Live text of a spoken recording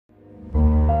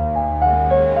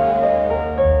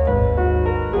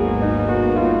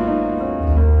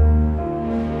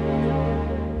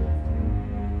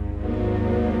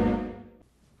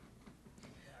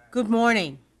Good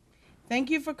morning.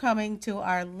 Thank you for coming to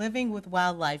our Living with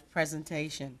Wildlife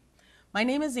presentation. My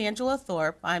name is Angela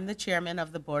Thorpe. I'm the chairman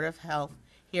of the Board of Health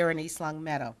here in East Long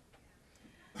Meadow.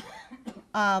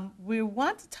 We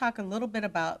want to talk a little bit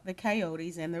about the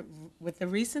coyotes, and with the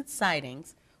recent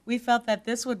sightings, we felt that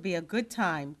this would be a good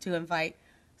time to invite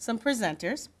some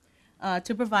presenters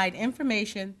to provide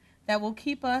information that will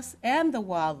keep us and the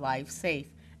wildlife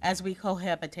safe as we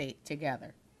cohabitate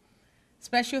together.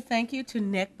 Special thank you to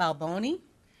Nick Balboni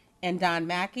and Don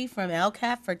Mackey from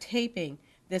LCAP for taping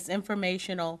this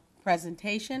informational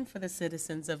presentation for the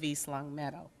citizens of East Long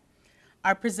Meadow.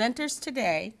 Our presenters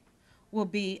today will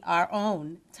be our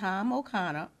own Tom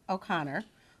O'Connor,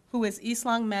 who is East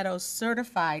Long Meadow's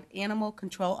certified animal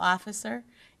control officer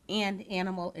and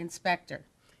animal inspector.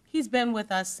 He's been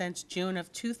with us since June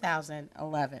of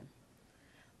 2011.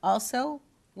 Also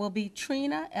will be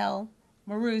Trina L.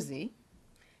 Maruzzi.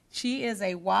 She is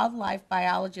a wildlife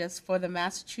biologist for the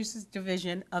Massachusetts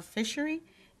Division of Fishery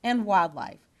and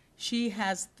Wildlife. She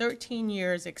has 13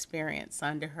 years experience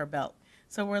under her belt.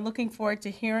 So we're looking forward to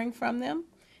hearing from them,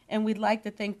 and we'd like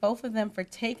to thank both of them for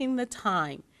taking the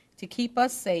time to keep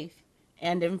us safe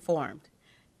and informed.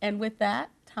 And with that,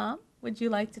 Tom, would you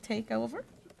like to take over?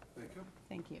 Thank you.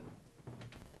 Thank you.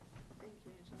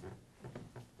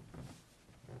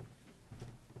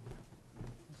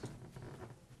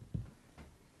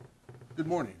 Good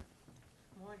morning.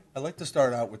 Morning. I'd like to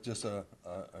start out with just an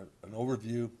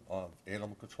overview of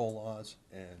animal control laws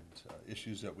and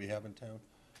issues that we have in town.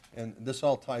 And this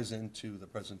all ties into the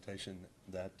presentation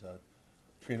that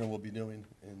Trina will be doing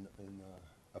in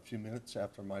a few minutes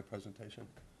after my presentation.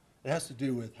 It has to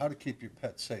do with how to keep your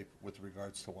pet safe with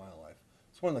regards to wildlife.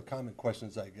 It's one of the common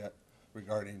questions I get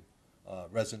regarding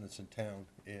residents in town,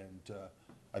 and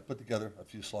I put together a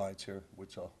few slides here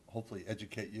which will hopefully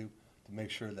educate you to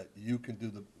make sure that you can do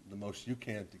the most you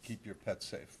can to keep your pets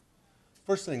safe.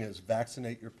 First thing is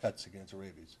vaccinate your pets against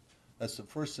rabies. That's the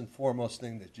first and foremost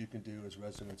thing that you can do as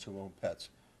residents who own pets,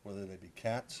 whether they be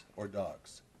cats or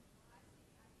dogs.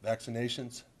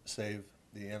 Vaccinations save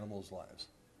the animals' lives.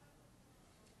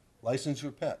 License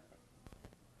your pet,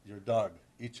 your dog,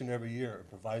 each and every year, and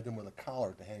provide them with a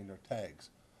collar to hang their tags.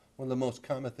 One of the most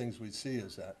common things we see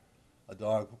is that a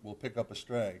dog will pick up a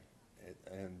stray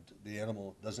and the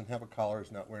animal doesn't have a collar,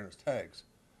 is not wearing his tags,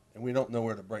 and we don't know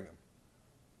where to bring him.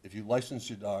 If you license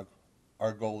your dog,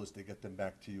 our goal is to get them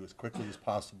back to you as quickly as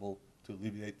possible to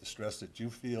alleviate the stress that you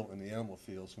feel and the animal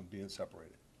feels from being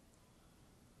separated.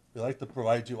 We'd like to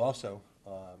provide you also,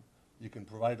 you can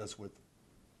provide us with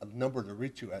a number to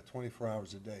reach you at 24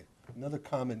 hours a day. Another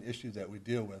common issue that we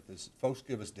deal with is folks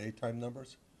give us daytime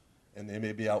numbers, and they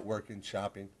may be out working,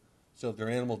 shopping. So if their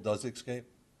animal does escape,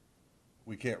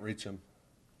 we can't reach them,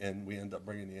 and we end up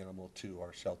bringing the animal to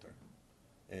our shelter.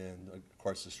 And of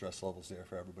course, the stress level's there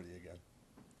for everybody again.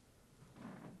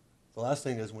 The last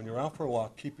thing is, when you're out for a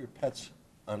walk, keep your pets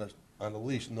on a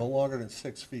leash no longer than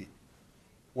 6 feet.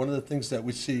 One of the things that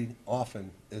we see often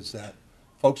is that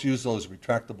folks use those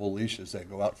retractable leashes that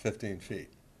go out 15 feet.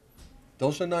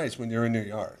 Those are nice when you're in your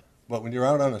yard, but when you're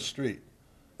out on a street,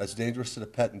 that's dangerous to the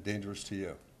pet and dangerous to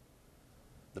you.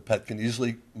 The pet can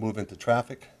easily move into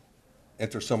traffic,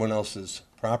 enter someone else's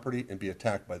property, and be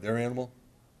attacked by their animal.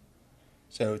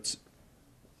 So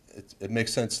it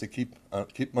makes sense to keep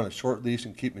them on a short leash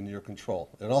and keep them in your control.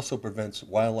 It also prevents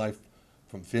wildlife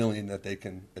from feeling that they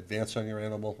can advance on your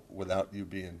animal without you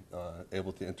being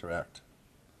able to interact.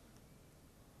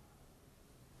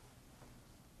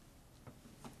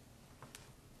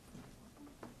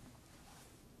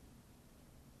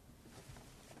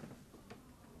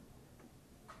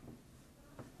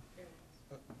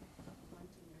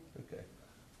 Okay.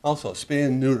 Also, spay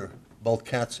and neuter both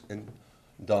cats and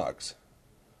dogs.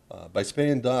 By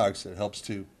spaying dogs, it helps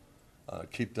to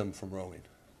keep them from roaming.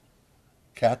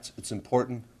 Cats, it's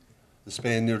important to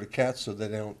spay and neuter cats so they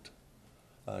don't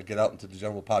get out into the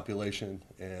general population,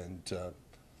 and it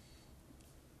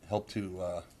helps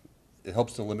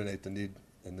to eliminate the need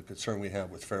and the concern we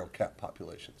have with feral cat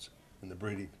populations and the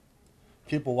breeding.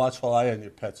 Keep a watchful eye on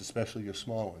your pets, especially your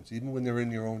small ones, even when they're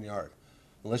in your own yard.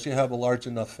 Unless you have a large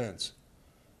enough fence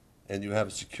and you have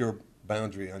a secure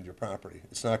boundary on your property,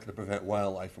 it's not going to prevent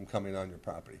wildlife from coming on your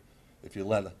property. If you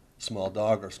let a small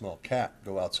dog or a small cat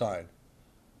go outside,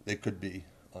 they could be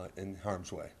in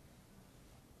harm's way.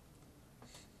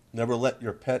 Never let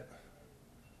your pet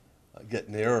get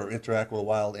near or interact with a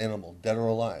wild animal, dead or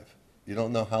alive. You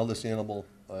don't know how this animal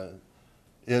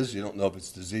is. You don't know if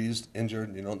it's diseased, injured,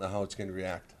 and you don't know how it's going to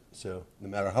react. So no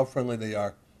matter how friendly they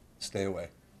are, stay away.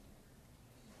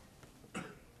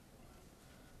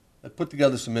 I put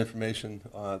together some information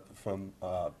from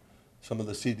some of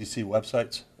the CDC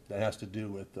websites that has to do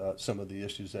with some of the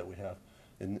issues that we have,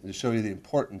 and to show you the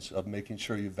importance of making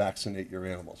sure you vaccinate your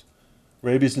animals.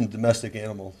 Rabies in domestic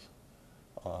animals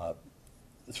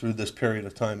through this period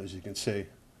of time, as you can see,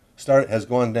 has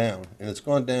gone down, and it's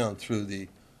gone down through the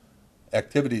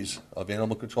activities of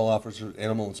animal control officers,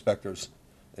 animal inspectors,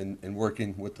 and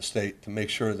working with the state to make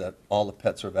sure that all the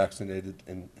pets are vaccinated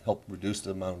and help reduce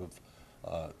the amount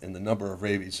of and the number of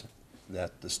rabies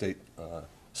that the state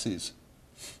sees.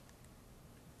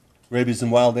 Rabies in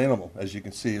wild animal, as you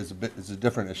can see, is a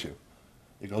different issue.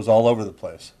 It goes all over the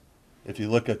place. If you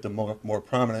look at the more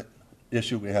prominent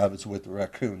issue we have, it's with the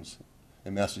raccoons.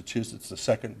 In Massachusetts, the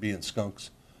second being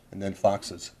skunks, and then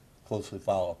foxes closely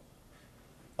follow.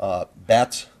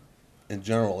 Bats, in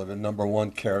general, are the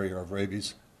 #1 carrier of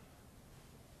rabies.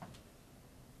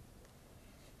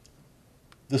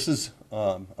 This is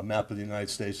a map of the United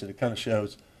States, and it kind of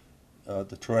shows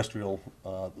the terrestrial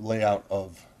layout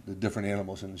of the different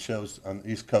animals, and it shows on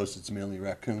the East Coast it's mainly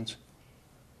raccoons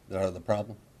that are the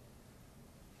problem.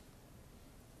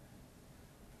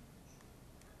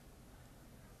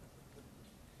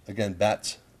 Again,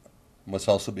 bats must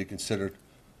also be considered.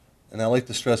 And I like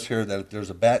to stress here that if there's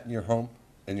a bat in your home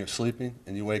and you're sleeping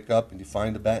and you wake up and you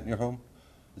find a bat in your home,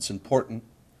 it's important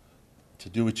to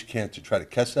do what you can to try to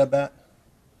catch that bat,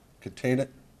 contain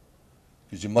it,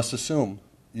 because you must assume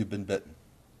you've been bitten.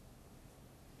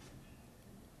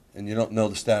 And you don't know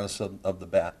the status of the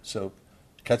bat. So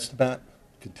catch the bat,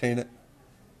 contain it,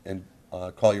 and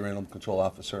call your animal control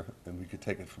officer, and we could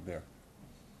take it from there.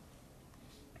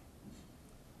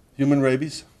 Human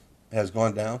rabies has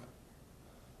gone down.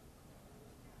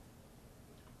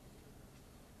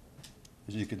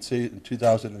 As you can see, in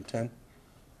 2010,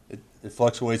 it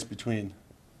fluctuates between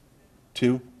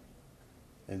 2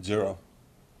 and 0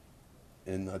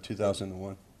 in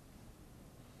 2001.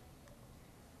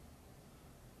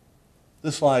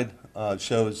 This slide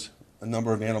shows a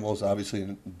number of animals, obviously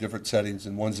in different settings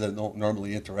and ones that don't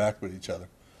normally interact with each other.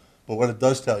 But what it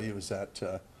does tell you is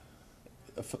that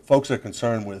folks are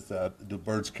concerned with, do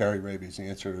birds carry rabies? The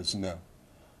answer is no.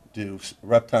 Do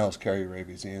reptiles carry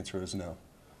rabies? The answer is no.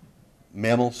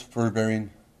 Mammals, fur-bearing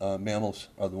mammals,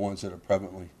 are the ones that are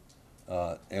prevalently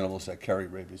animals that carry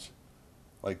rabies.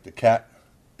 Like the cat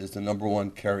is the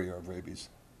 #1 carrier of rabies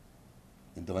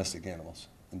in domestic animals,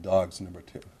 and dogs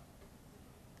 #2.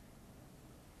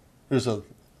 Here's a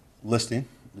listing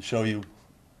to show you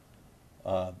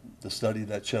the study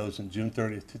that shows in June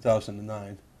 30th,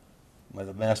 2009, by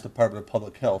the Mass Department of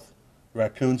Public Health,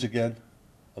 raccoons again,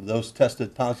 of those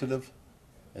tested positive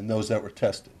and those that were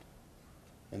tested.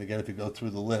 And again, if you go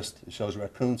through the list, it shows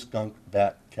raccoon, skunk,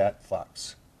 bat, cat,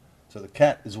 fox. So the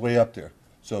cat is way up there.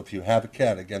 So if you have a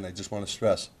cat, again, I just want to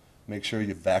stress, make sure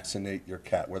you vaccinate your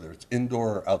cat, whether it's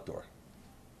indoor or outdoor.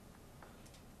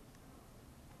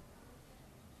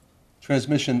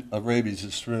 Transmission of rabies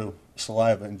is through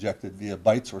saliva injected via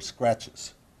bites or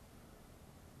scratches.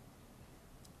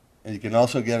 And you can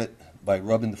also get it by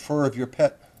rubbing the fur of your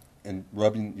pet and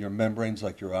rubbing your membranes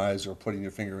like your eyes or putting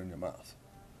your finger in your mouth.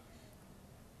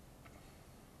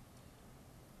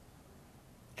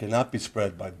 Cannot be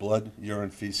spread by blood, urine,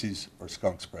 feces, or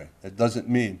skunk spray. It doesn't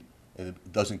mean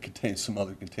it doesn't contain some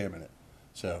other contaminant.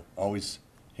 So always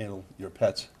handle your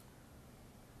pets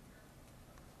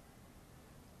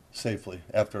safely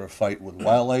after a fight with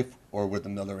wildlife or with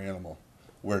another animal.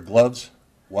 Wear gloves,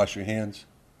 wash your hands.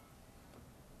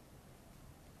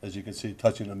 As you can see,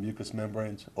 touching on mucous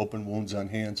membranes, open wounds on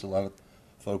hands. A lot of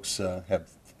folks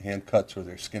have hand cuts where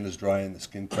their skin is dry and the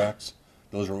skin cracks.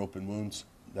 Those are open wounds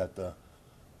that the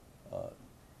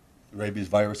rabies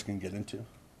virus can get into.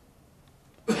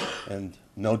 And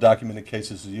no documented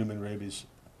cases of human rabies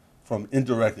from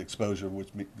indirect exposure, which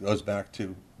goes back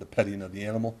to the petting of the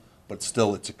animal, but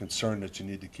still it's a concern that you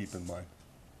need to keep in mind.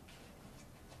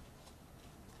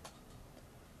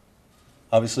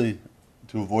 Obviously,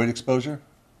 to avoid exposure,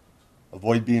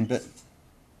 avoid being bitten.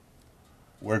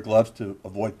 Wear gloves to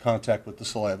avoid contact with the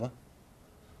saliva,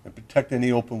 and protect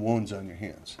any open wounds on your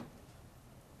hands.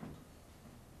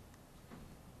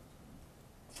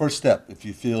 First step, if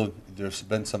you feel there's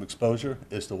been some exposure,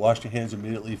 is to wash your hands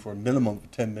immediately for a minimum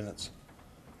of 10 minutes.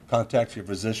 Contact your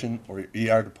physician or your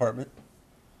ER department.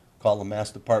 Call the Mass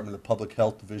Department of Public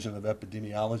Health Division of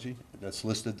Epidemiology. That's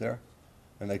listed there.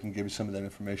 And they can give you some of that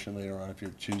information later on if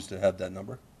you choose to have that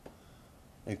number.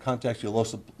 And contact your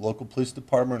local police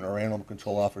department or animal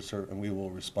control officer, and we will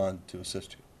respond to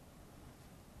assist you.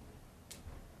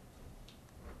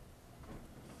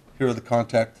 Here are the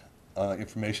contact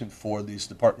information for these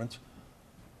departments.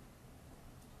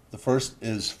 The first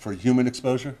is for human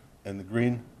exposure, and the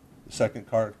green The second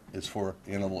card is for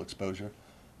animal exposure.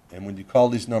 And when you call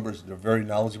these numbers, they're very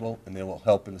knowledgeable, and they will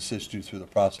help and assist you through the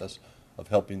process of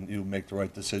helping you make the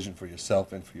right decision for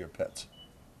yourself and for your pets.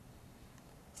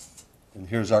 And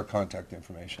here's our contact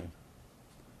information.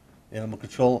 Animal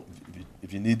control,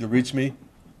 if you need to reach me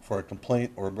for a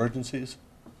complaint or emergencies,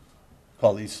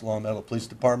 call the East Long Meadow Police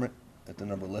Department at the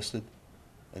number listed,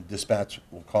 and dispatch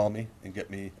will call me and get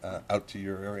me out to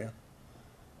your area.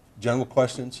 General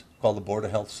questions, call the Board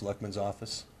of Health Selectman's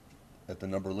office at the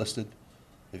number listed.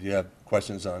 If you have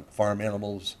questions on farm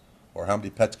animals or how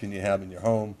many pets can you have in your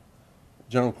home,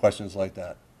 general questions like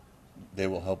that, they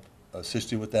will help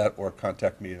assist you with that, or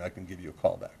contact me and I can give you a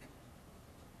call back.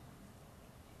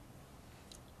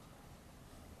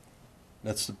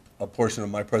 That's a portion of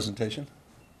my presentation.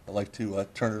 I'd like to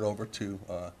turn it over to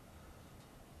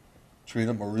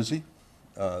Trina Maruzzi,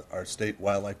 our state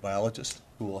wildlife biologist,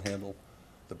 who will handle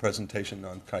the presentation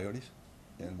on coyotes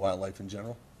and wildlife in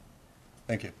general.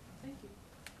 Thank you. Thank you.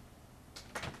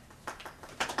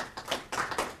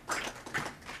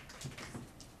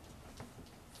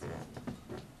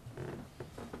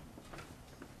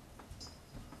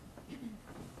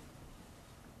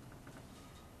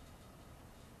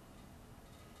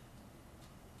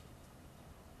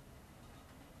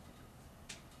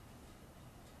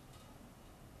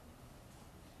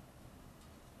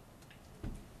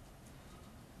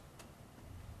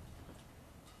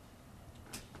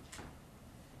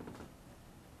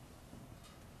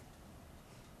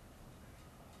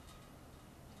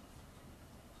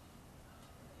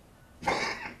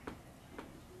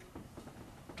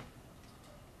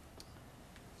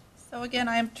 So again,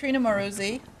 I am Trina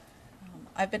Maruzzi.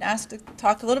 I've been asked to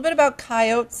talk a little bit about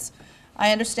coyotes.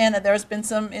 I understand that there's been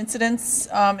some incidents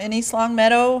in East Long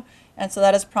Meadow, and so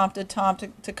that has prompted Tom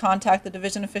to contact the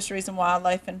Division of Fisheries and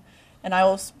Wildlife, and I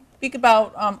will speak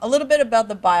about a little bit about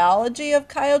the biology of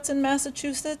coyotes in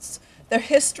Massachusetts, their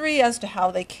history as to how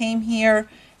they came here,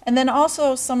 and then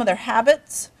also some of their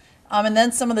habits, and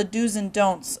then some of the do's and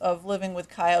don'ts of living with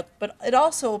coyotes. But it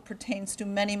also pertains to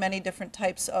many, many different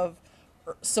types of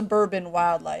suburban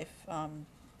wildlife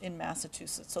in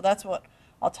Massachusetts. So that's what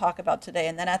I'll talk about today.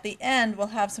 And then at the end, we'll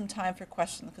have some time for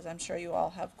questions, because I'm sure you all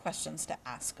have questions to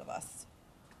ask of us.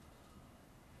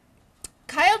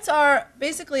 Coyotes are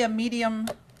basically a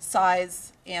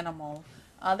medium-size animal.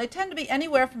 They tend to be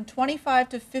anywhere from 25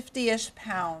 to 50-ish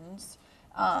pounds.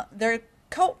 Their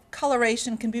coat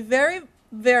coloration can be very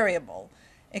variable.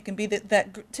 It can be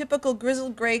that typical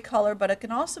grizzled gray color, but it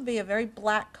can also be a very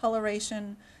black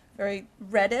coloration, very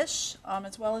reddish,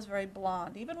 as well as very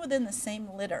blonde, even within the same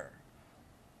litter.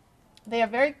 They are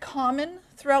very common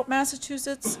throughout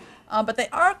Massachusetts, but they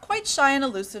are quite shy and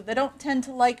elusive. They don't tend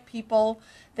to like people.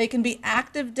 They can be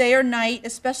active day or night,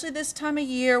 especially this time of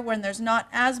year when there's not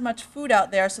as much food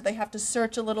out there, so they have to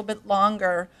search a little bit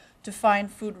longer to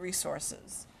find food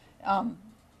resources. And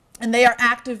they are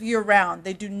active year-round.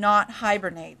 They do not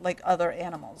hibernate like other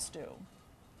animals do.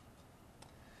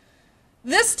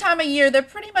 This time of year, they're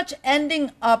pretty much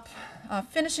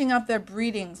finishing up their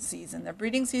breeding season. Their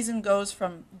breeding season goes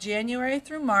from January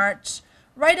through March.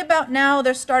 Right about now,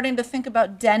 they're starting to think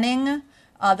about denning.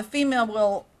 The female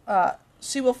will,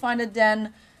 she will find a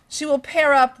den. She will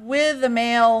pair up with the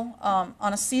male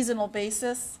on a seasonal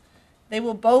basis. They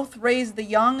will both raise the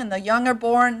young, and the young are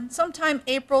born sometime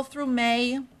April through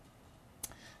May.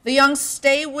 The young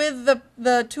stay with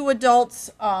the two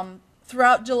adults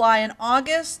throughout July and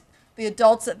August. The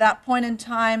adults at that point in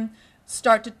time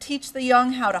start to teach the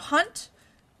young how to hunt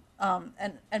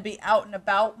and be out and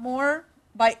about more.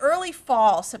 By early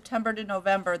fall, September to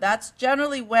November, that's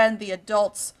generally when the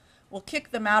adults will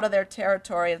kick them out of their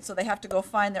territory, and so they have to go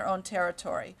find their own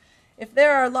territory. If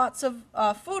there are lots of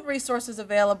food resources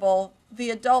available,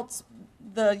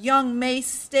 the young may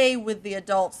stay with the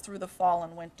adults through the fall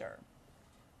and winter.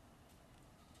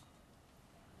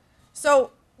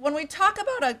 So when we talk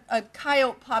about a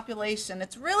coyote population,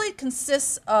 it really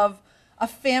consists of a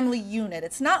family unit.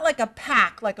 It's not like a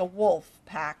pack, like a wolf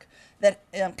pack, that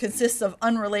consists of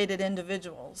unrelated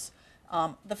individuals.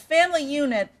 The family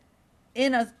unit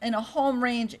in a home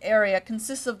range area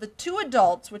consists of the two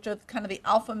adults, which are kind of the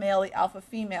alpha male, the alpha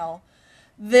female.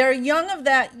 They're young of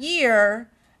that year,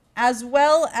 as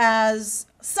well as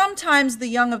sometimes the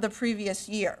young of the previous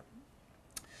year.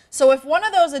 So if one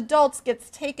of those adults gets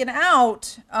taken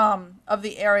out of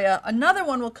the area, another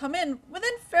one will come in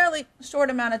within a fairly short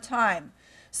amount of time.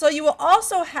 So you will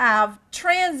also have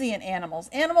transient animals,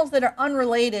 animals that are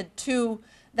unrelated to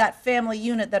that family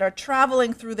unit that are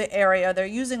traveling through the area. They're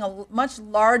using a much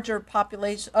larger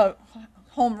population,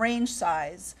 home range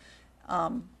size.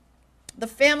 The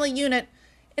family unit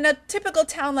In a typical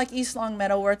town like East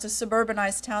Longmeadow, where it's a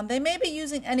suburbanized town, they may be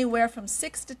using anywhere from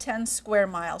 6 to 10 square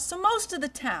miles, so most of the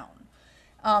town.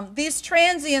 These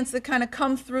transients that kind of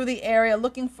come through the area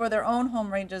looking for their own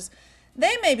home ranges,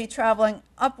 they may be traveling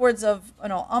upwards of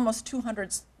almost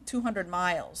 200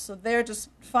 miles. So they're just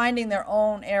finding their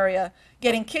own area,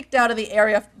 getting kicked out of the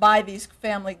area by these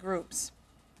family groups.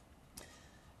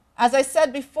 As I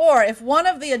said before, if one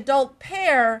of the adult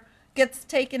pair gets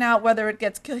taken out, whether it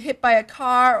gets hit by a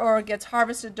car or it gets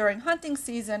harvested during hunting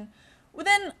season,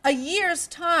 within a year's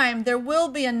time, there will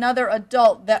be another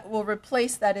adult that will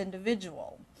replace that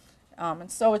individual. And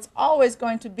so it's always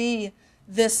going to be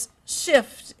this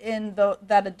shift in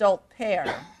that adult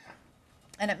pair.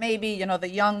 And it may be, the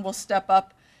young will step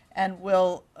up and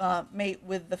will mate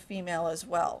with the female as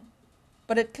well.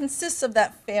 But it consists of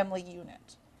that family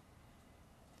unit.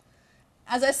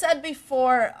 As I said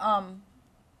before,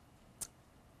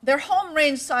 their home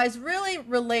range size really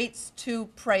relates to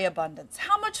prey abundance,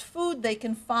 how much food they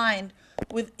can find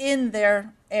within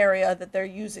their area that they're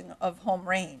using of home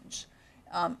range.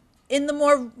 In the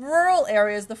more rural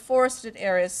areas, the forested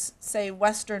areas, say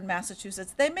western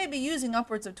Massachusetts, they may be using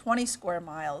upwards of 20 square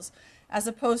miles, as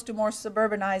opposed to more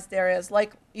suburbanized areas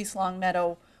like East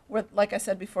Longmeadow, where, like I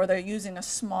said before, they're using a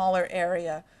smaller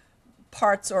area,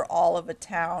 parts or all of a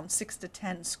town, 6 to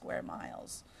 10 square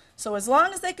miles. So as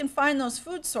long as they can find those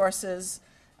food sources,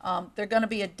 they're going to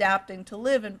be adapting to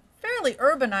live in fairly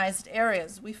urbanized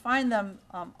areas. We find them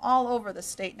all over the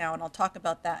state now, and I'll talk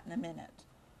about that in a minute.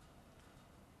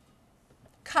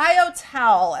 Coyotes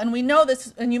howl, and we know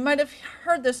this, and you might have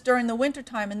heard this during the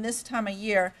wintertime and this time of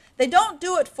year. They don't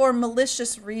do it for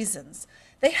malicious reasons.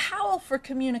 They howl for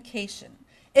communication.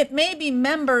 It may be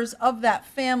members of that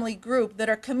family group that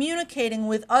are communicating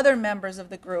with other members of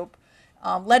the group,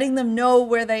 letting them know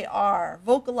where they are,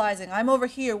 vocalizing, I'm over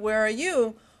here, where are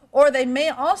you? Or they may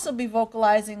also be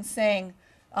vocalizing, saying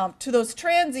to those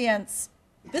transients,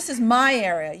 this is my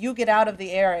area, you get out of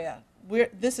the area,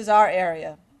 this is our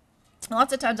area.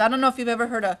 Lots of times, I don't know if you've ever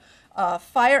heard a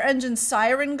fire engine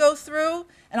siren go through,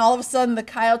 and all of a sudden the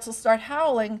coyotes will start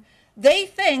howling. They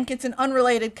think it's an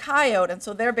unrelated coyote, and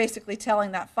so they're basically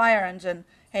telling that fire engine,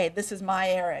 hey, this is my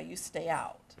area, you stay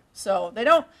out. So they're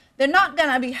not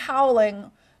going to be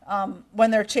howling when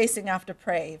they're chasing after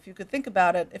prey. If you could think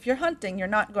about it, if you're hunting, you're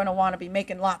not going to want to be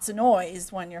making lots of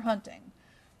noise when you're hunting.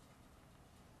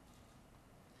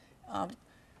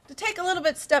 To take a little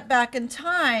bit step back in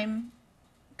time,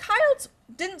 coyotes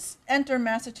didn't enter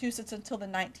Massachusetts until the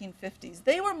 1950s.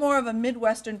 They were more of a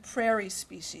Midwestern prairie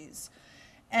species.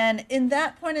 And in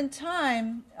that point in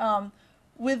time,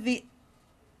 with the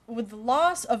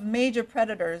loss of major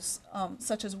predators,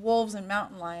 such as wolves and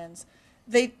mountain lions,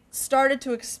 they started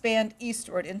to expand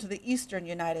eastward into the eastern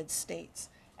United States.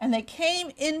 And they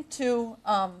came into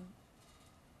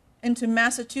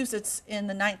Massachusetts in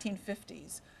the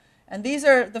 1950s. And these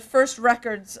are the first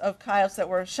records of coyotes that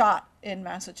were shot in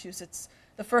Massachusetts,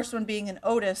 the first one being in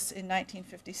Otis in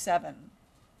 1957.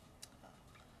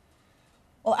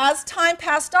 Well, as time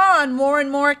passed on, more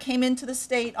and more came into the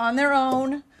state on their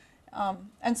own,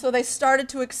 and so they started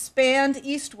to expand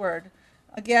eastward.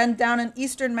 Again, down in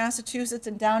eastern Massachusetts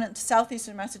and down into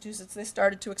southeastern Massachusetts, they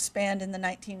started to expand in the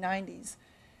 1990s.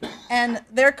 And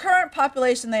their current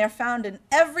population, they are found in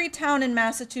every town in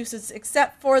Massachusetts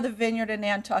except for the Vineyard and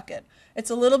Nantucket.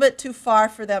 It's a little bit too far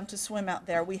for them to swim out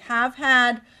there. We have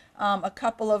had a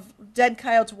couple of dead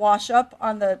coyotes wash up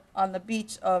on the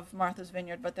beach of Martha's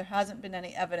Vineyard, but there hasn't been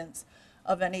any evidence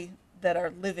of any that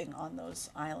are living on those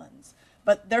islands.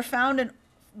 But they're found in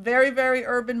very, very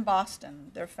urban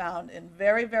Boston. They're found in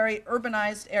very, very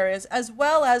urbanized areas as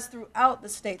well as throughout the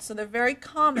state. So they're very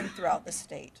common throughout the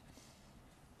state.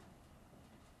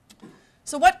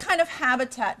 So what kind of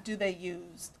habitat do they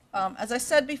use? As I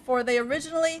said before, they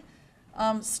originally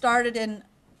started in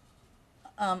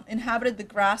inhabited the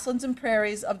grasslands and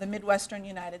prairies of the Midwestern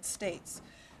United States.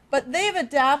 But they've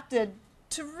adapted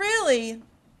to really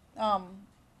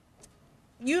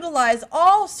utilize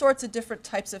all sorts of different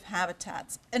types of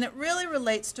habitats. And it really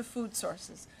relates to food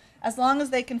sources, as long as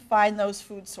they can find those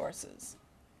food sources.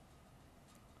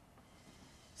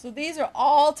 So these are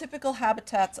all typical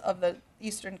habitats of the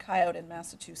eastern coyote in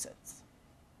Massachusetts.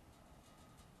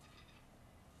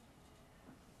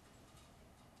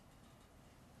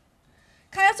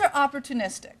 Coyotes are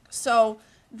opportunistic, so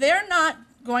they're not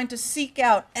going to seek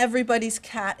out everybody's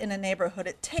cat in a neighborhood.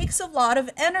 It takes a lot of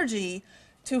energy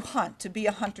to hunt, to be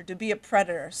a hunter, to be a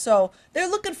predator. So they're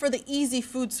looking for the easy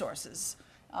food sources.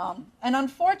 And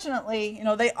unfortunately,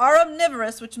 they are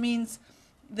omnivorous, which means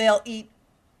they'll eat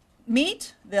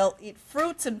meat, they'll eat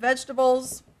fruits and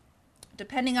vegetables,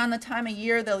 depending on the time of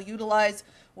year, they'll utilize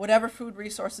whatever food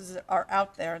resources are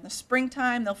out there. In the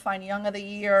springtime, they'll find young of the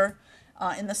year.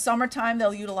 In the summertime,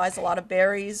 they'll utilize a lot of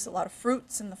berries, a lot of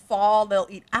fruits. In the fall, they'll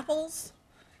eat apples.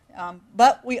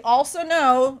 But we also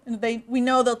know, we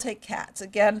know they'll take cats.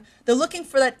 Again, they're looking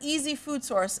for that easy food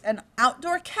source, and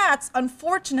outdoor cats,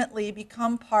 unfortunately,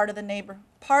 become part of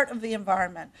the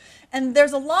environment. And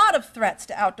there's a lot of threats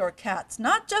to outdoor cats,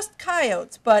 not just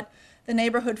coyotes, but the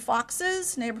neighborhood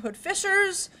foxes, neighborhood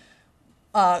fishers,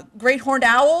 great horned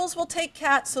owls will take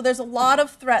cats. So there's a lot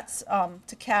of threats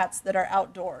to cats that are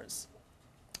outdoors.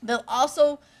 They'll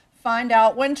also find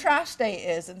out when trash day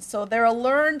is, and so they're a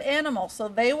learned animal. So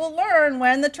they will learn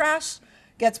when the trash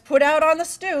gets put out on the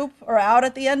stoop or out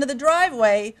at the end of the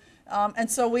driveway.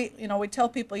 And so we tell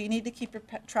people you need to keep your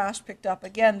trash picked up.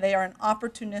 Again, they are an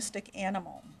opportunistic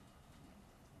animal.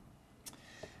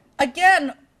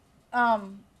 Again,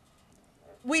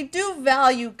 we do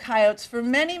value coyotes for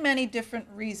many, many different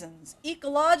reasons.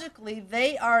 Ecologically,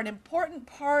 they are an important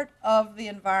part of the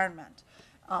environment.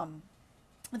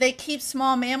 They keep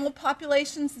small mammal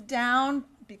populations down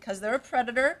because they're a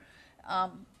predator.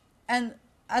 And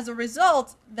as a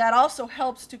result, that also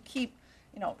helps to keep,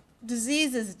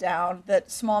 diseases down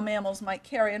that small mammals might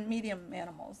carry and medium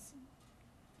animals.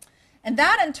 And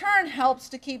that in turn helps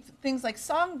to keep things like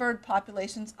songbird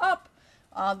populations up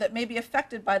that may be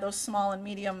affected by those small and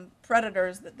medium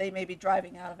predators that they may be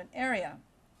driving out of an area.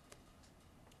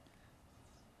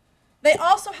 They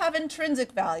also have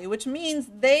intrinsic value, which means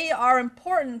they are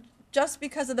important just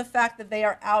because of the fact that they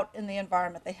are out in the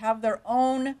environment. They have their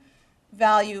own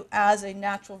value as a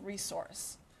natural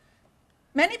resource.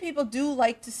 Many people do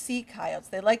like to see coyotes.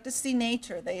 They like to see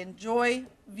nature. They enjoy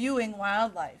viewing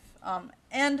wildlife.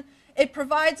 And it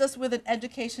provides us with an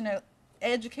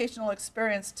educational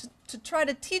experience to try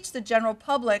to teach the general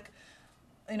public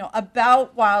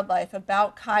about wildlife,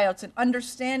 about coyotes, and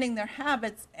understanding their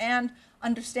habits and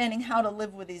understanding how to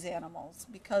live with these animals,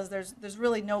 because there's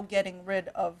really no getting rid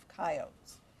of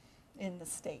coyotes in the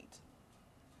state.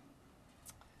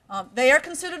 They are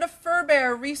considered a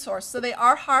fur-bearer resource, so they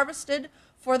are harvested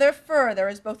for their fur. There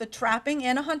is both a trapping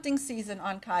and a hunting season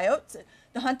on coyotes.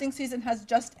 The hunting season has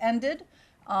just ended.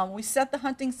 We set the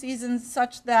hunting season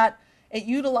such that it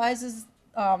utilizes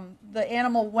the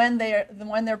animal when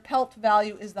their pelt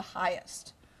value is the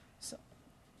highest.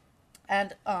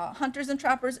 And hunters and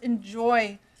trappers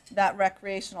enjoy that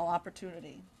recreational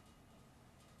opportunity.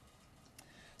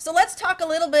 So let's talk a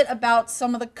little bit about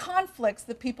some of the conflicts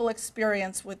that people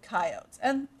experience with coyotes.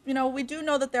 And we do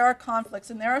know that there are conflicts,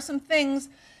 and there are some things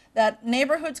that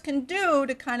neighborhoods can do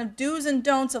to kind of do's and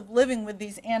don'ts of living with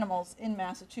these animals in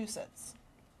Massachusetts.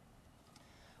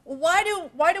 Why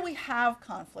do we have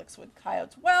conflicts with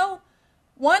coyotes? Well,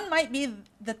 one might be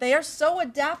that they are so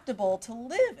adaptable to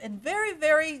live in very,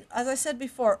 very, as I said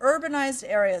before, urbanized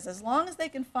areas, as long as they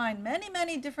can find many,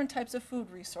 many different types of food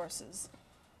resources.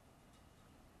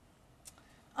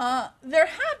 Their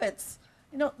habits,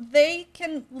 they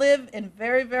can live in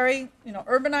very, very,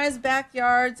 urbanized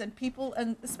backyards, and people,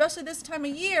 and especially this time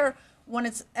of year when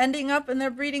it's ending up in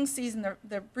their breeding season,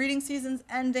 their breeding season's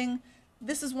ending,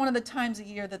 this is one of the times a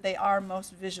year that they are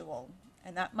most visual.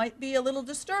 And that might be a little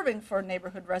disturbing for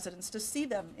neighborhood residents to see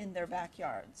them in their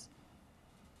backyards.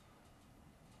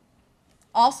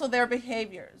 Also their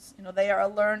behaviors. They are a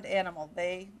learned animal.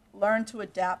 They learn to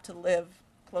adapt to live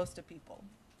close to people.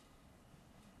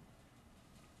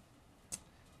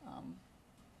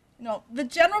 The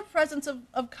general presence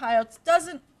of coyotes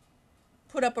doesn't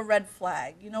put up a red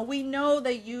flag. We know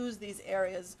they use these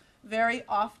areas very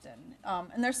often.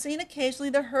 And they're seen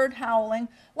occasionally. They're heard howling.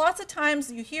 Lots of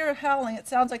times you hear howling, it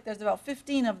sounds like there's about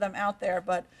 15 of them out there,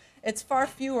 but it's far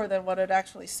fewer than what it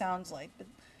actually sounds like.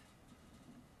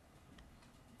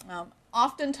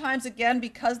 Oftentimes, again,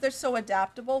 because they're so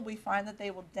adaptable, we find that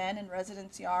they will den in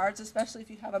residents' yards, especially if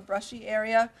you have a brushy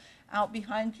area out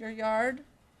behind your yard.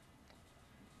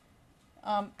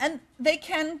 And they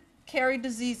can carry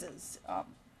diseases.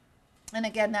 And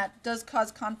again, that does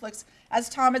cause conflicts. As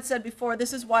Tom had said before,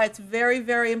 this is why it's very,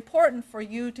 very important for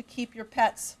you to keep your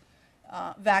pets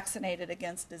vaccinated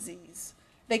against disease.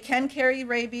 They can carry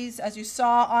rabies. As you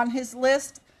saw on his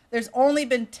list, there's only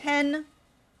been 10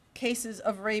 cases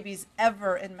of rabies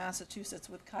ever in Massachusetts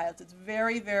with coyotes. It's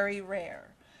very, very rare.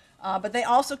 But they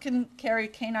also can carry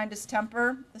canine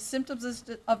distemper. The symptoms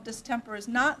of distemper is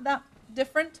not that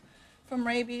different from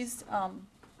rabies.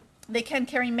 They can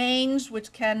carry mange,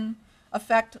 which can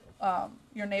affect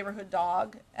your neighborhood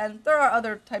dog, and there are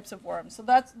other types of worms. So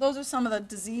those are some of the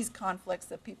disease conflicts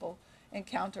that people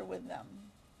encounter with them.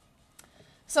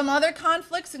 Some other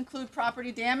conflicts include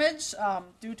property damage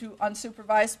due to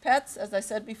unsupervised pets. As I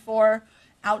said before,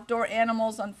 outdoor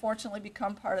animals unfortunately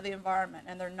become part of the environment,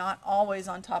 and they're not always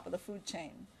on top of the food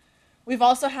chain. We've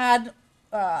also had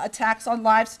attacks on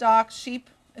livestock, sheep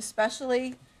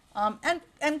especially,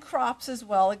 and crops as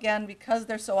well. Again, because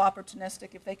they're so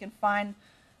opportunistic, if they can find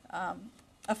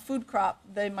a food crop,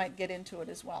 they might get into it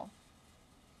as well.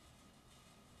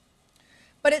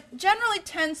 But it generally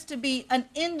tends to be an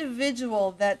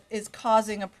individual that is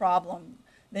causing a problem.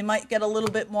 They might get a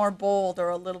little bit more bold, or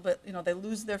a little bit, they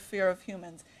lose their fear of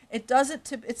humans.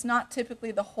 It's not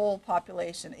typically the whole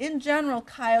population. In general,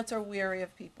 coyotes are weary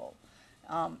of people.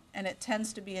 And it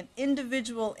tends to be an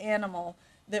individual animal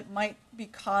that might be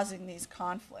causing these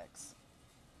conflicts.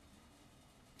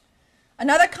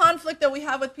 Another conflict that we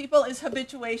have with people is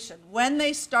habituation. When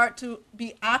they start to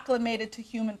be acclimated to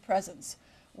human presence,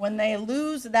 when they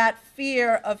lose that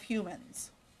fear of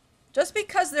humans. Just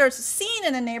because they're seen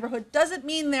in a neighborhood doesn't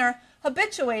mean they're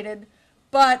habituated,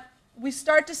 but we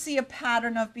start to see a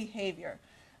pattern of behavior.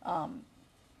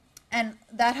 And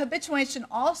that habituation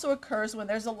also occurs when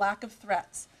there's a lack of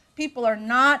threats. People are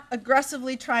not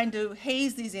aggressively trying to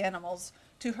haze these animals,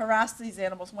 to harass these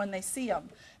animals when they see them.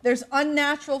 There's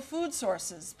unnatural food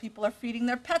sources. People are feeding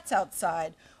their pets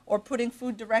outside, or putting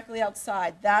food directly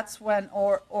outside. That's when,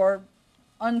 or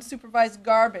unsupervised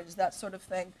garbage, that sort of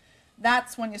thing.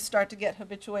 That's when you start to get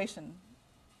habituation.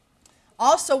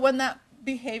 Also, when that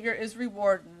behavior is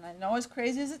rewarded. And I know, as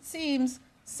crazy as it seems,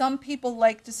 some people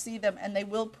like to see them, and they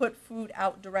will put food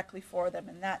out directly for them,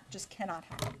 and that just cannot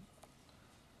happen.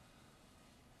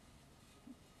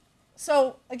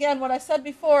 So again, what I said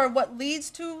before, what leads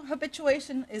to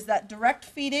habituation is that direct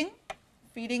feeding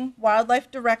wildlife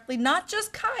directly, not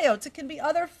just coyotes, it can be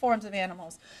other forms of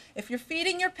animals. If you're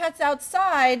feeding your pets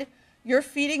outside, you're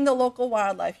feeding the local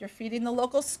wildlife, you're feeding the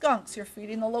local skunks, you're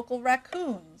feeding the local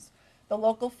raccoons, the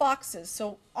local foxes.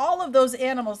 So all of those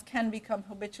animals can become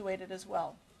habituated as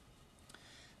well.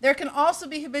 There can also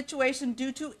be habituation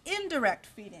due to indirect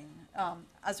feeding.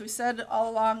 As we said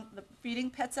all along, the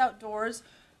feeding pets outdoors.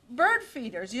 Bird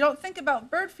feeders, you don't think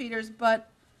about bird feeders, but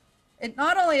it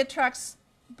not only attracts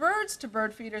birds to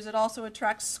bird feeders, it also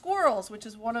attracts squirrels, which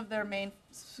is one of their main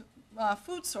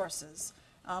food sources,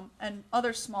 and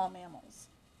other small mammals.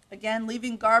 Again,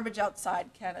 leaving garbage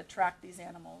outside can attract these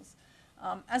animals,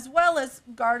 as well as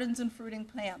gardens and fruiting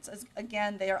plants.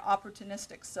 Again, they are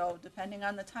opportunistic, so depending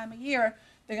on the time of year,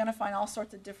 they're going to find all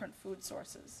sorts of different food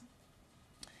sources.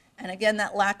 And again,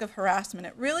 that lack of harassment.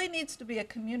 It really needs to be a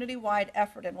community-wide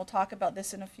effort, and we'll talk about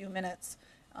this in a few minutes,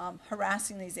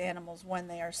 harassing these animals when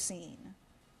they are seen.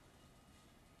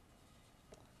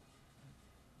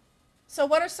 So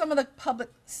what are some of the public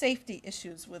safety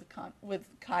issues with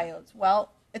coyotes?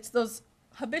 Well, it's those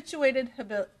habituated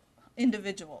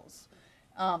individuals.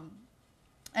 And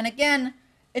again,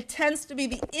 it tends to be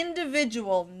the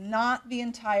individual, not the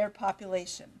entire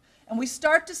population. And we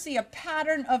start to see a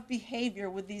pattern of behavior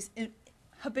with these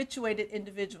habituated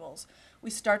individuals. We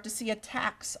start to see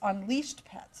attacks on leashed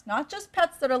pets, not just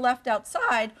pets that are left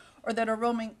outside or that are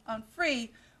roaming on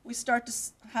free. We start to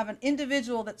have an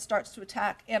individual that starts to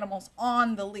attack animals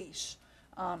on the leash.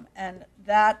 And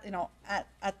that,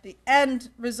 at the end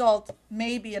result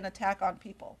may be an attack on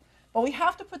people. But we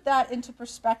have to put that into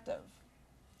perspective.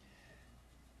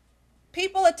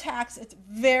 People attacks, it's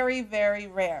very, very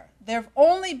rare. There have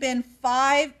only been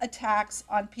 5 attacks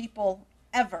on people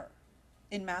ever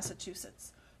in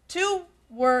Massachusetts. 2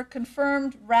 were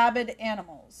confirmed rabid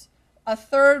animals. A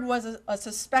third was a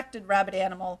suspected rabid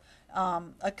animal.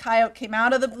 A coyote came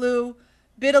out of the blue,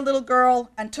 bit a little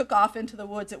girl, and took off into the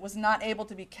woods. It was not able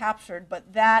to be captured,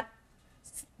 but that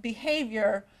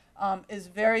behavior is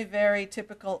very, very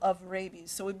typical of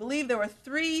rabies. So we believe there were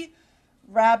 3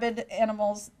 rabid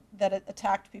animals that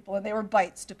attacked people, and they were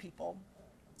bites to people.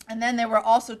 And then there were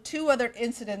also 2 other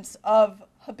incidents of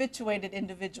habituated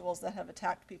individuals that have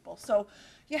attacked people. So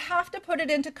you have to put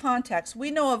it into context. We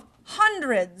know of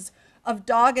hundreds of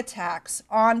dog attacks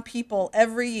on people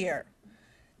every year.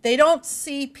 They don't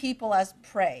see people as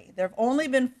prey. There have only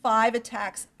been 5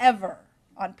 attacks ever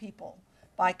on people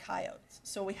by coyotes.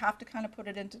 So we have to kind of put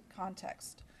it into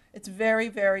context. It's very,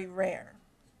 very rare.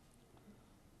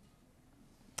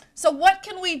 So what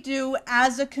can we do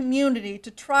as a community to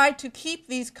try to keep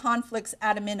these conflicts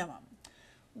at a minimum?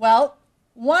 Well,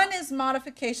 one is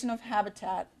modification of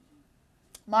habitat,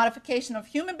 modification of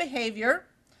human behavior.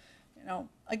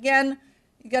 Again,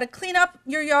 you got to clean up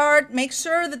your yard, make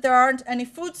sure that there aren't any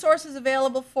food sources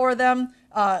available for them,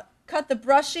 cut the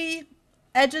brushy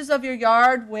edges of your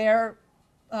yard where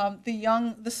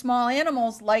the small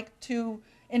animals like to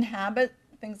inhabit.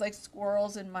 things like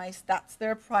squirrels and mice. That's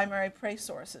their primary prey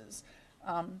sources.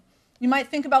 You might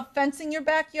think about fencing your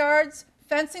backyards.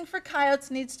 Fencing for coyotes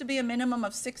needs to be a minimum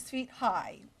of 6 feet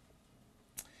high.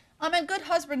 And good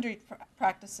husbandry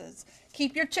practices.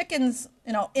 Keep your chickens,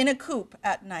 in a coop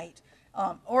at night,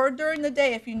 or during the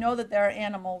day if you know that there are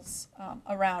animals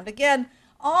around. Again,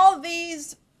 all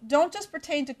these don't just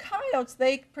pertain to coyotes,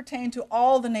 they pertain to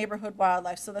all the neighborhood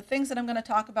wildlife. So the things that I'm going to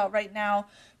talk about right now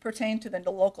pertain to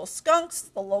the local skunks,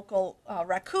 the local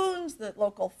raccoons, the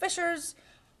local fishers,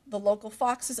 the local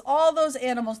foxes, all those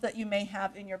animals that you may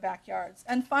have in your backyards.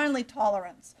 And finally,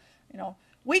 tolerance.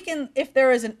 We can, if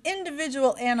there is an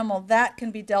individual animal, that can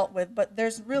be dealt with, but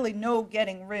there's really no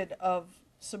getting rid of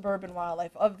suburban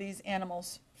wildlife, of these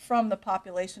animals from the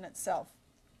population itself.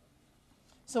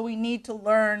 So we need to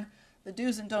learn the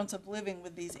do's and don'ts of living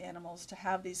with these animals to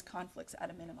have these conflicts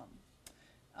at a minimum.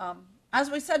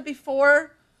 As we said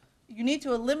before, you need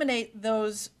to eliminate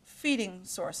those feeding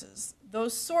sources,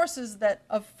 those sources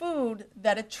of food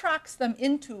that attracts them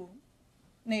into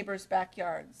neighbors'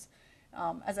 backyards.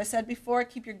 As I said before,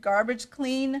 keep your garbage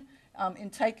clean in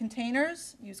tight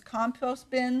containers, use compost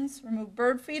bins, remove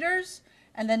bird feeders,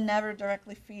 and then never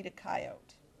directly feed a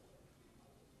coyote.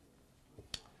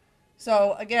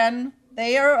 So again,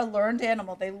 they are a learned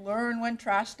animal. They learn when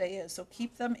trash day is, so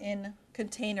keep them in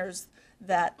containers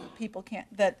that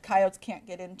coyotes can't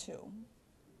get into.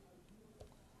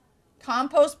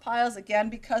 Compost piles, again,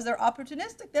 because they're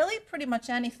opportunistic, they'll eat pretty much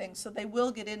anything, so they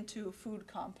will get into food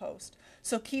compost.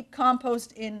 So keep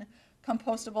compost in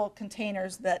compostable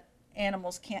containers that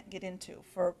animals can't get into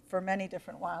for many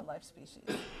different wildlife species.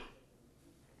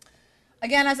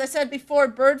 Again, as I said before,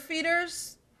 bird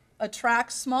feeders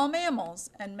attract small mammals,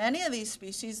 and many of these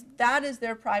species, that is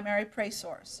their primary prey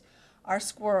source. Our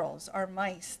squirrels, our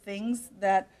mice, things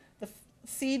that the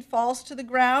seed falls to the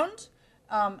ground,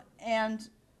 and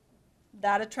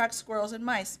that attracts squirrels and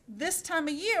mice. This time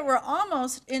of year, we're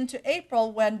almost into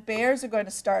April when bears are going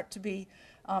to start to be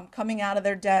coming out of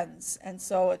their dens. And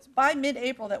so it's by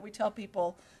mid-April that we tell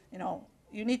people,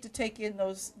 you need to take in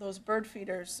those bird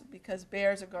feeders because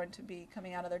bears are going to be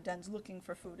coming out of their dens looking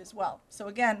for food as well. So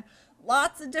again,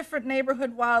 lots of different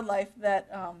neighborhood wildlife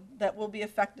that will be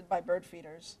affected by bird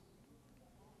feeders.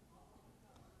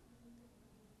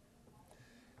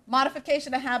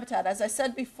 Modification of habitat, as I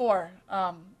said before,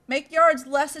 make yards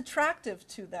less attractive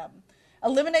to them.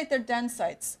 Eliminate their den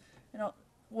sites.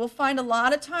 We'll find a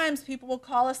lot of times people will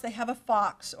call us, they have a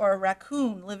fox or a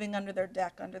raccoon living under their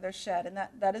deck, under their shed, and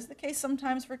that is the case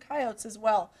sometimes for coyotes as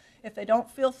well. If they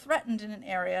don't feel threatened in an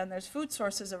area and there's food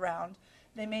sources around,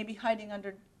 they may be hiding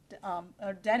under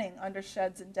or denning under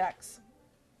sheds and decks.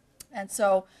 And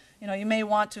so, you may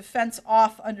want to fence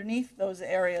off underneath those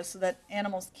areas so that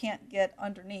animals can't get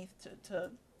underneath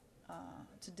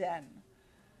to den.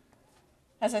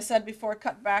 As I said before,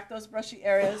 cut back those brushy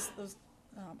areas,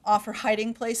 offer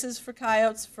hiding places for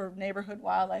coyotes, for neighborhood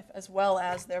wildlife, as well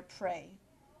as their prey.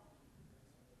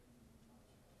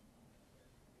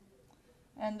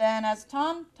 And then, as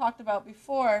Tom talked about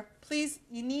before, please,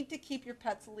 you need to keep your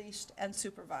pets leashed and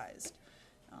supervised.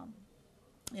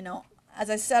 As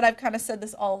I said, I've kind of said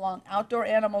this all along, outdoor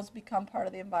animals become part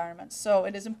of the environment. So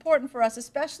it is important for us,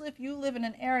 especially if you live in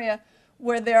an area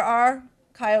where there are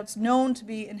coyotes known to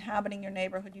be inhabiting your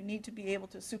neighborhood, you need to be able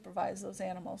to supervise those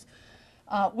animals.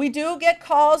 We do get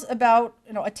calls about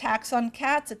attacks on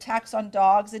cats, attacks on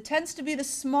dogs. It tends to be the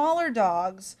smaller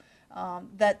dogs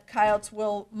that coyotes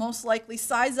will most likely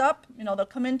size up. They'll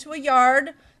come into a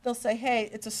yard, they'll say, hey,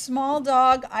 it's a small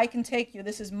dog, I can take you,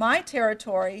 this is my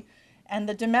territory. And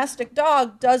the domestic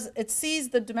dog sees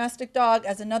the domestic dog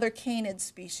as another canid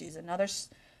species, another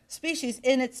species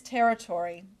in its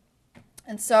territory.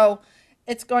 And so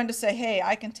it's going to say, hey,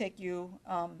 I can take you,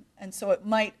 and so it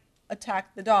might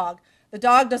attack the dog. The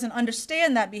dog doesn't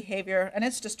understand that behavior, and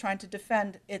it's just trying to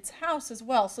defend its house as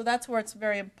well. So that's where it's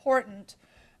very important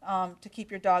to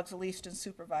keep your dogs leashed and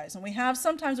supervised. And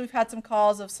sometimes we've had some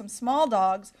calls of some small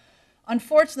dogs,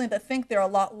 unfortunately, that think they're a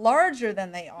lot larger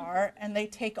than they are, and they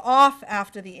take off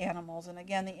after the animals. And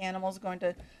again, the animal's going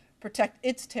to protect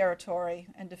its territory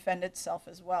and defend itself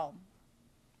as well.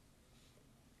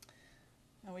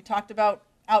 And we talked about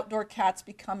outdoor cats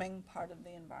becoming part of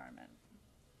the environment.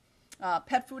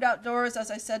 Pet food outdoors,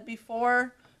 as I said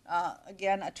before,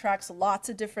 again, attracts lots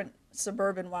of different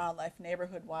suburban wildlife,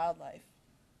 neighborhood wildlife.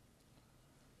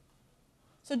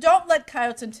 So don't let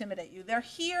coyotes intimidate you. They're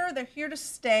here to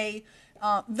stay.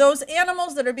 Those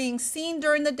animals that are being seen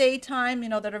during the daytime,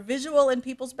 that are visual in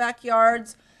people's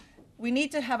backyards, we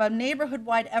need to have a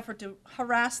neighborhood-wide effort to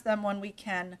harass them when we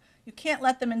can. You can't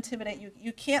let them intimidate you.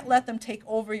 You can't let them take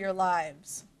over your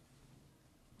lives.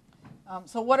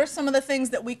 So what are some of the things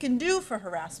that we can do for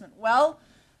harassment? Well,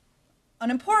 an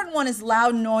important one is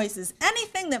loud noises.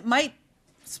 Anything that might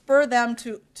spur them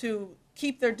to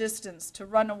keep their distance, to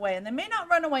run away. And they may not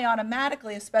run away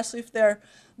automatically, especially if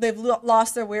they've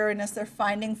lost their wariness, they're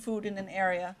finding food in an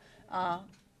area.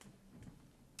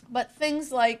 But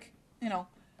things like,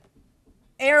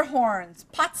 air horns,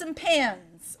 pots and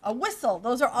pans, a whistle,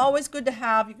 those are always good to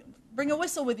have. You can bring a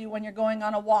whistle with you when you're going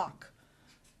on a walk.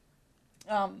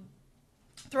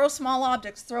 Throw small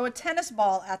objects. Throw a tennis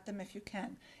ball at them if you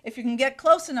can. If you can get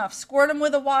close enough, squirt them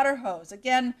with a water hose.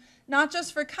 Again, not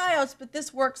just for coyotes, but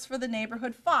this works for the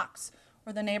neighborhood fox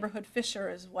or the neighborhood fisher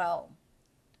as well.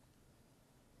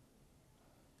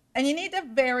 And you need to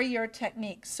vary your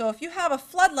techniques. So if you have a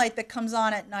floodlight that comes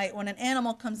on at night when an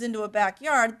animal comes into a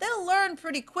backyard, they'll learn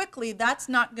pretty quickly that's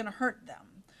not going to hurt them.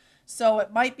 So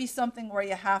it might be something where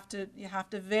you have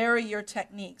to vary your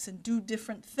techniques and do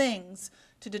different things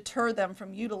to deter them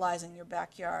from utilizing your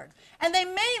backyard. And they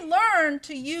may learn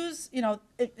to use,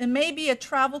 it may be a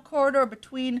travel corridor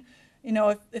between,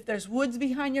 if there's woods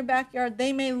behind your backyard,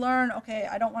 they may learn, okay,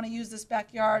 I don't want to use this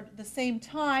backyard at the same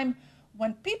time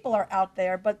when people are out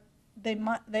there, but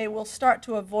they will start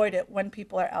to avoid it when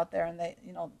people are out there, and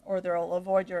or they'll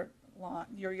avoid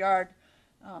your yard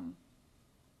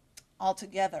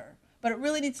altogether. But it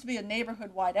really needs to be a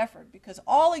neighborhood-wide effort, because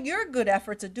all of your good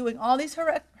efforts of doing all these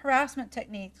harassment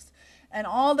techniques and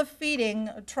all the feeding,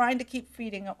 trying to keep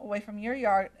feeding away from your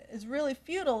yard, is really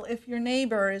futile if your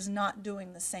neighbor is not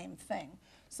doing the same thing.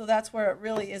 So that's where it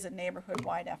really is a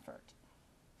neighborhood-wide effort.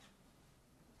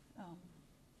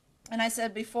 And I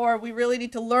said before, we really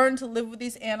need to learn to live with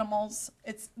these animals.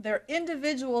 They're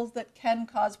individuals that can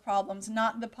cause problems,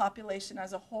 not the population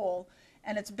as a whole.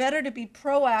 And it's better to be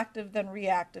proactive than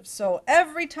reactive. So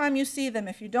every time you see them,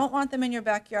 if you don't want them in your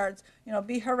backyards,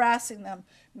 be harassing them,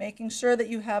 making sure that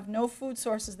you have no food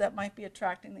sources that might be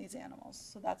attracting these animals.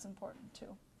 So that's important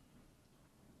too.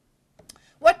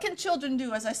 What can children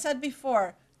do? As I said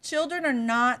before, children are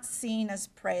not seen as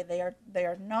prey. They are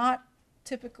not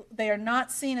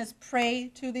seen as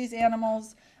prey to these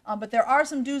animals, but there are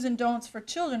some do's and don'ts for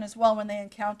children as well when they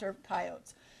encounter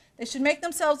coyotes. They should make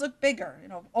themselves look bigger.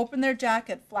 Open their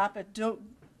jacket, flap it. You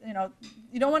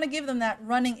don't want to give them that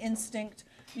running instinct.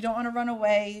 You don't want to run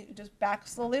away. Just back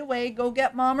slowly away. Go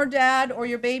get mom or dad or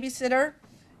your babysitter.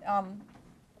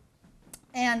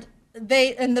 And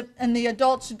the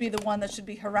adult should be the one that should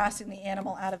be harassing the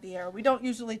animal out of the air. We don't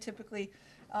usually typically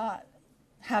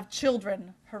have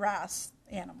children harass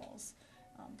animals.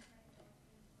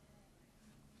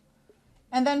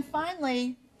 And then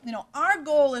finally, our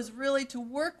goal is really to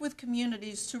work with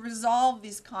communities to resolve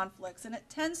these conflicts. And it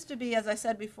tends to be, as I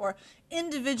said before,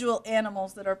 individual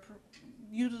animals that are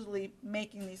usually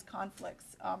making these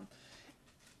conflicts.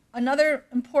 Another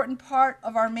important part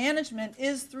of our management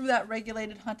is through that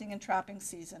regulated hunting and trapping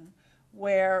season,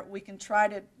 where we can try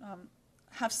to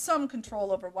have some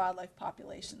control over wildlife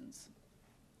populations.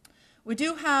 We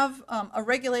do have a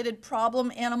regulated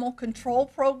problem animal control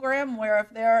program, where if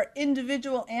there are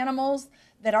individual animals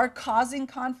that are causing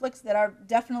conflicts, that are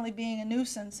definitely being a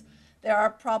nuisance, there are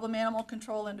problem animal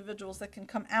control individuals that can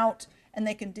come out and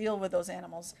they can deal with those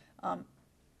animals.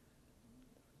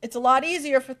 It's a lot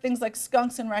easier for things like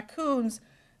skunks and raccoons,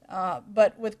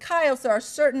 but with coyotes, there are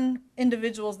certain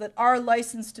individuals that are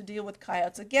licensed to deal with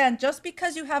coyotes. Again, just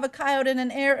because you have a coyote in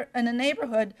a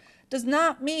neighborhood does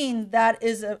not mean that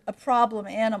is a problem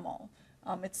animal.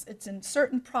 It's in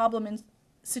certain problem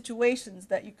situations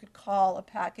that you could call a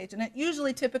package, and it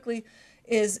usually typically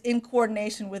is in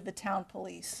coordination with the town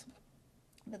police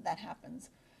that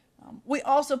happens. We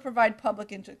also provide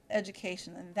public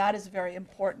education, and that is very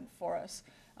important for us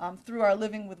through our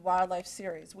Living with Wildlife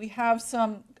series. We have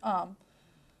some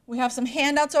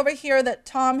handouts over here that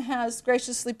Tom has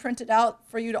graciously printed out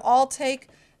for you to all take.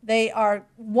 They are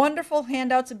wonderful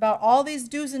handouts about all these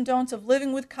do's and don'ts of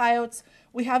living with coyotes.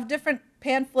 We have different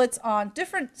pamphlets on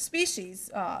different species.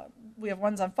 We have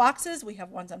ones on foxes, we have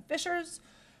ones on fishers,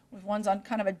 we have ones on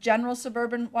kind of a general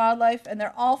suburban wildlife, and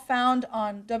they're all found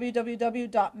on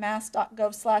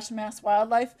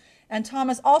www.mass.gov/masswildlife. And Tom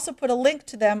has also put a link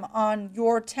to them on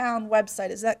your town website.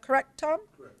 Is that correct, Tom?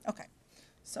 Correct. Okay.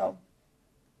 So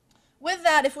with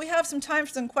that, if we have some time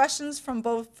for some questions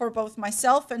for both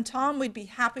myself and Tom, we'd be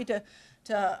happy to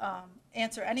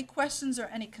answer any questions or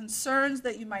any concerns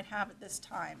that you might have at this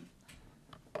time.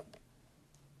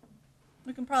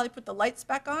 We can probably put the lights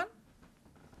back on.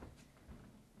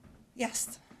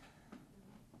 Yes.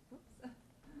 I've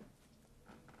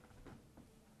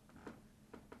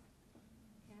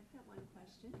got one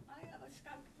question. I have a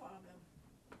skunk problem.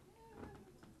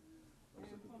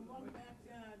 And from one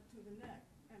backyard to the next,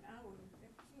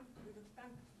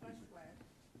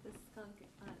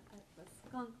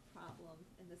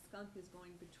 skunk is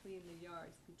going between the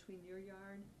yards, between your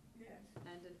yard Yes,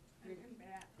 and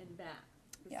and back. back.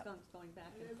 The Yep. skunk's going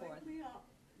back They and forth. wake me up,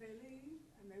 they leave,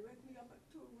 and they wake me up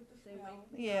at 2 with the They smell.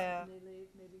 wake me Yeah. up and they leave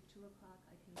maybe 2 o'clock.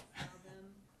 I can smell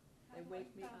them. How They do I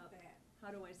wake me stop up. that?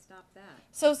 How do I stop that?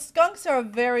 So skunks are a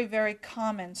very, very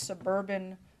common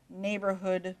suburban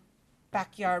neighborhood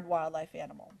backyard wildlife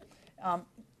animal.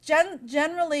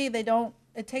 Generally, they don't,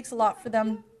 it takes a lot for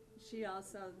them. She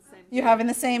also the same. You're thing. having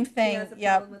the same She thing. has a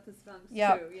Yep. problem with the skunks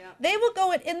Yep. too. Yep. They will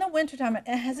go in the wintertime.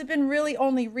 And has it been really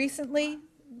only recently?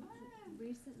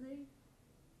 Recently.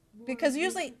 More Because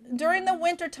usually recently? during the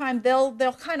wintertime, they'll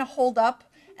kind of hold up.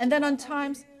 And then on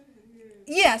times,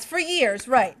 yes, for years,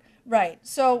 right. Right.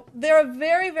 So they're a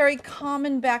very, very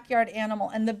common backyard animal.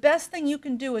 And the best thing you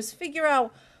can do is figure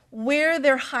out where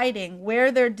they're hiding,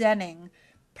 where they're denning.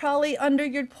 Probably under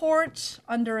your porch,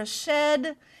 under a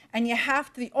shed. And you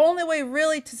have to, the only way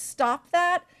really to stop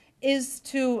that is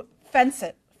to fence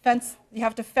it. You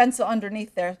have to fence it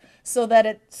underneath there so that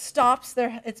it stops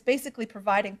their, it's basically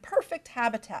providing perfect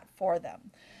habitat for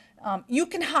them. You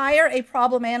can hire a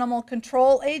problem animal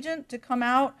control agent to come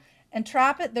out and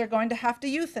trap it. They're going to have to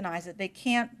euthanize it. They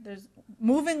can't,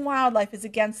 moving wildlife is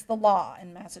against the law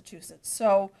in Massachusetts.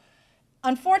 So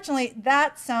unfortunately,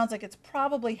 that sounds like it's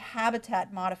probably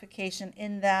habitat modification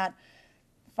in that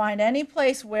find any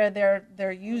place where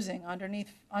they're using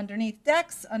underneath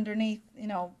decks, underneath,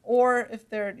 or if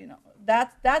they're,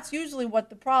 that's usually what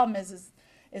the problem is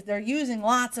they're using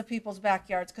lots of people's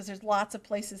backyards because there's lots of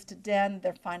places to den.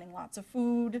 They're finding lots of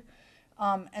food.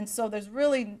 And so there's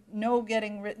really no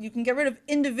getting rid, you can get rid of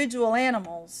individual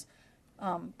animals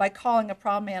by calling a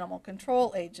problem animal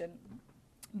control agent.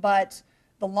 But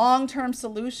the long-term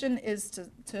solution is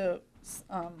to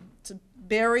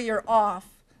barrier off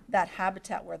that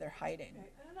habitat where they're hiding. Okay,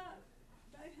 and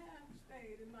they have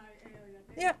stayed in my area.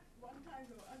 They Yep. one time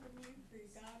go underneath the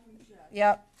garden shed.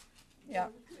 Yep. So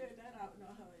Yep. we cleared that out in a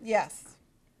hurry. Yes.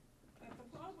 But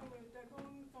the problem is they're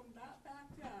going from that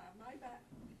backyard, my back,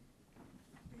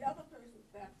 the other person's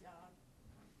backyard.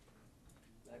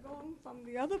 They're going from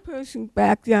the other person's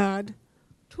backyard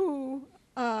to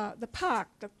the park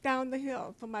that's down the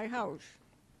hill from my house.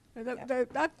 And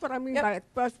that's what I mean Yep. by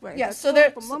expressway. Yeah, They're so going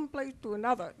they're- from one place to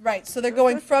another. Right. So they're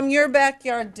going from your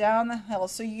backyard down the hill.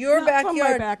 So your Not from my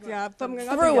backyard backyard, from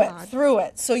another through yard. it, through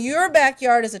it. So your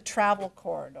backyard is a travel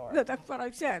corridor. Yeah, that's what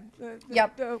I said.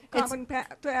 Yep. The It's- common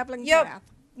traveling Yep. path.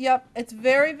 Yep, it's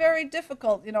very, very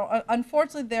difficult.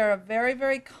 Unfortunately, they're a very,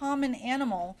 very common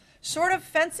animal. Short of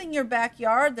fencing your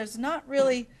backyard, there's not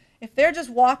really, if they're just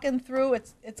walking through,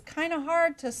 it's kind of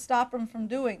hard to stop them from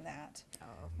doing that.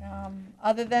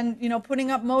 Other than,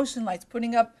 putting up motion lights,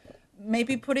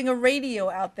 maybe putting a radio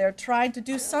out there, trying to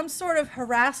do some sort of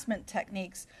harassment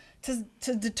techniques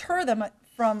to deter them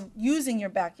from using your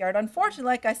backyard. Unfortunately,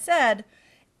 like I said,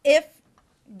 if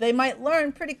they might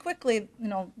learn pretty quickly,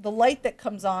 the light that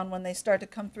comes on when they start to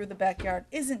come through the backyard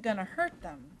isn't going to hurt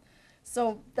them.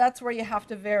 So that's where you have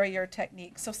to vary your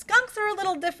technique. So skunks are a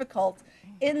little difficult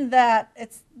in that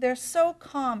they're so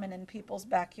common in people's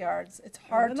backyards. It's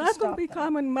hard They're to not going stop to be them.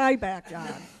 common in my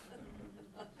backyard.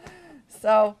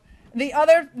 So the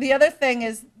other thing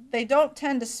is they don't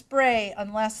tend to spray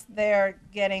unless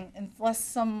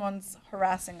someone's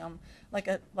harassing them, like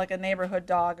a neighborhood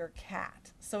dog or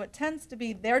cat. So it tends to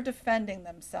be they're defending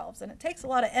themselves, and it takes a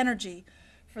lot of energy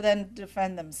for them to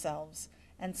defend themselves.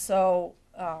 And so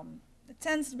it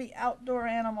tends to be outdoor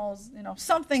animals.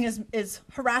 Something is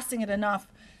harassing it enough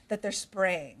that they're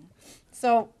spraying.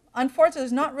 So unfortunately,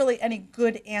 there's not really any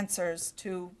good answers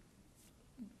to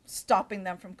stopping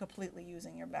them from completely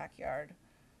using your backyard,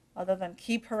 other than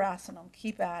keep harassing them,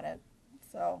 keep at it.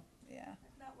 So, yeah.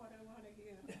 That's not what I want to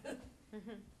hear.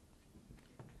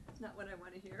 It's not what I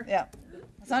want to hear. Yeah,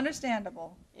 it's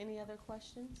understandable. Any other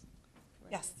questions?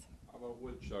 Yes. How about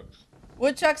woodchucks?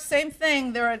 Woodchucks, same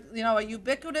thing. They're a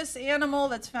ubiquitous animal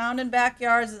that's found in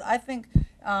backyards. I think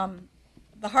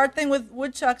the hard thing with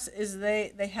woodchucks is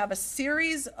they have a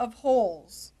series of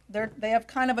holes. They have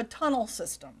kind of a tunnel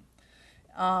system.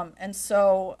 And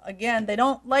so, again, they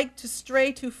don't like to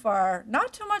stray too far.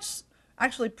 Not too much,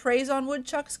 actually, praise on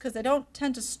woodchucks because they don't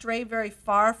tend to stray very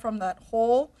far from that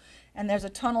hole, and there's a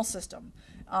tunnel system.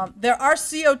 There are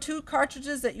CO2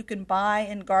 cartridges that you can buy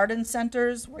in garden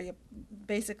centers where you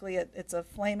basically it's a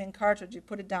flaming cartridge. You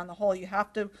put it down the hole. You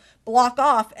have to block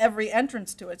off every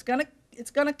entrance to it.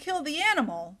 It's gonna kill the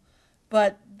animal,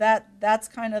 but that's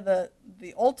kind of the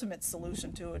ultimate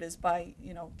solution to it is by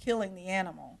killing the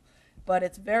animal. But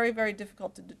it's very, very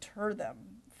difficult to deter them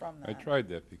from that. I tried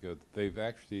that because they've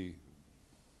actually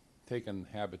taken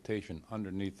habitation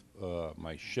underneath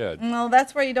my shed. Well,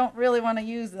 that's where you don't really want to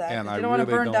use that, And 'cause I you don't want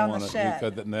really to burn don't down want the to, shed.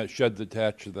 because then that shed's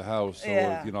attached to the house, so,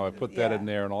 Yeah, you know, I put that in yeah.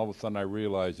 there, and all of a sudden I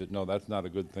realized that, no, that's not a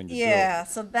good thing to do. Yeah,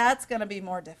 so that's going to be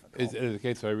more difficult. Is it the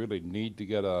case I really need to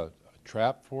get a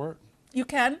trap for it? You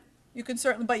can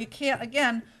certainly, but you can't,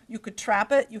 again, you could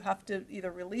trap it, you have to either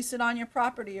release it on your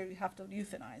property or you have to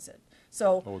euthanize it.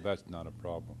 So, Oh, that's not a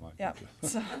problem. I yeah. can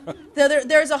just- So,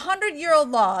 there's a 100-year-old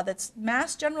law that's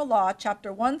Mass General Law,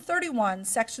 Chapter 131,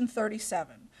 Section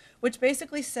 37, which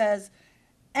basically says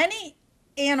any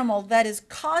animal that is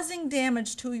causing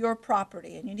damage to your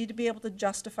property, and you need to be able to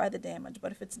justify the damage,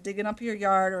 but if it's digging up your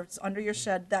yard or it's under your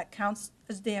shed, that counts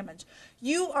as damage.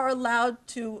 You are allowed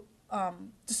to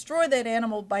destroy that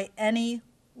animal by any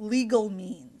legal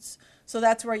means. So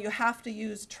that's where you have to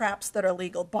use traps that are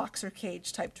legal, boxer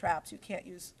cage type traps. You can't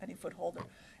use any foothold or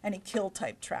any kill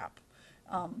type trap.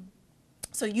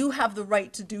 So you have the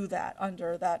right to do that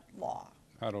under that law.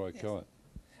 How do I kill it?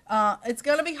 It's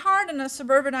going to be hard in a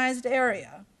suburbanized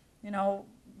area. You know,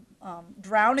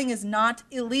 drowning is not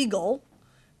illegal.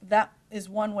 That is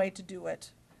one way to do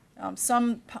it.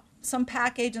 Some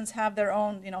pack agents have their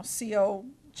own, you know, CO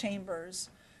chambers,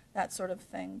 that sort of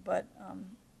thing. But,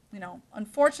 you know,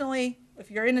 unfortunately,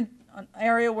 if you're in an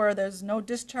area where there's no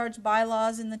discharge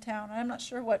bylaws in the town, and I'm not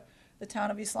sure what the town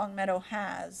of East Long Meadow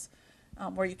has,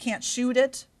 where you can't shoot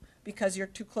it because you're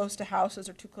too close to houses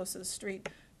or too close to the street,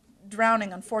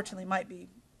 drowning, unfortunately, might be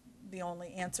the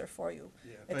only answer for you.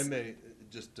 Yeah, if I It's- may,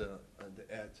 just to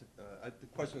add, the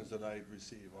questions that I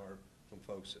receive are from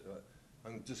folks,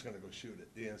 I'm just gonna go shoot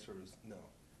it. The answer is no.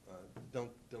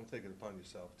 Don't take it upon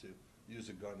yourself to use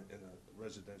a gun in a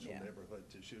residential Yeah. neighborhood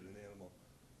to shoot an animal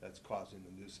that's causing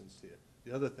a nuisance to you.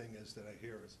 The other thing is that I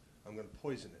hear is, I'm gonna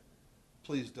poison it.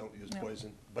 Please don't use No.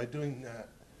 poison. By doing that,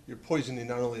 you're poisoning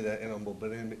not only that animal,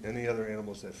 but any other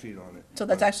animals that feed on it. So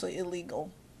that's actually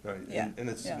illegal. Right, Yeah, and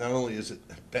it's, yeah. not only is it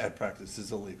bad practice,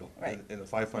 it's illegal. Right. And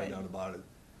if I find Right. out about it,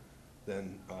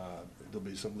 then there'll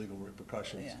be some legal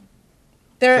repercussions. Yeah.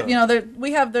 There, So- you know,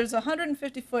 there's a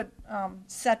 150-foot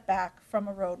setback from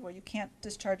a road where you can't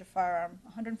discharge a firearm,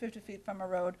 150 feet from a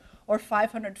road, or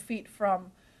 500 feet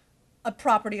from a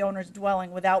property owner's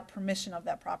dwelling without permission of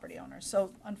that property owner.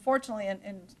 So unfortunately,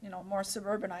 in you know, more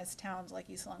suburbanized towns like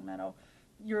East Long Meadow,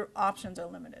 your options are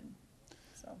limited.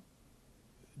 So,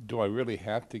 Do I really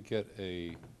have to get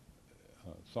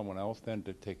someone else then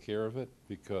to take care of it?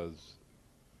 Because,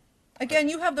 again,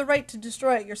 you have the right to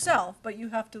destroy it yourself, but you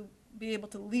have to be able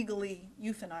to legally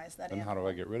euthanize that then how animal. do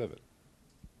I get rid of it?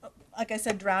 Like I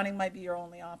said, drowning might be your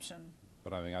only option.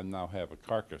 But I mean, I now have a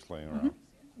carcass laying around.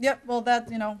 Yep, well, that,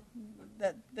 you know,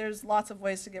 that, there's lots of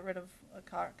ways to get rid of a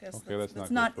carcass. Okay, let's That's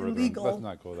not go not further. illegal. Let's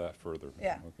not go that further.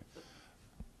 Yeah. Okay.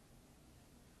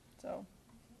 So,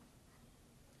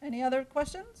 any other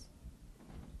questions?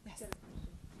 Yes.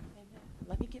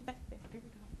 Let me get back there. Here we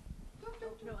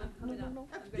go. No, I'm coming no, up. no.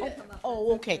 I'm gonna come up. Oh,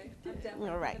 That's okay. I'm definitely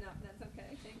All right. coming up. That's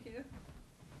okay. Thank you.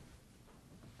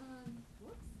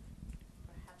 Whoops.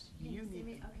 Perhaps Can you you see need.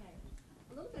 me? Okay.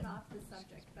 A little bit off the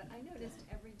subject, but I noticed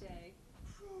every day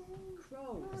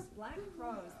crows, black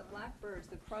crows, the blackbirds,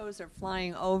 the crows are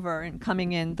flying over and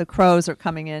coming in. The crows are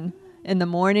coming in the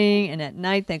morning, and at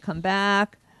night they come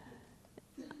back.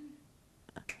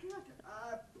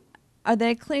 Are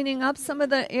they cleaning up some of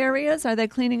the areas? Are they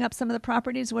cleaning up some of the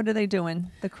properties? What are they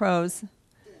doing, the crows?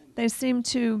 They seem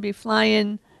to be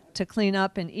flying to clean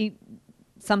up and eat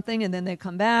something, and then they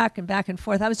come back and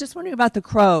forth. I was just wondering about the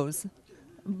crows,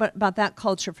 but about that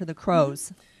culture for the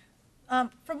crows.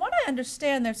 From what I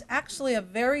understand, there's actually a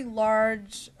very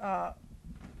large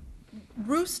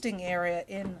roosting area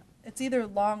it's either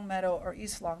Long Meadow or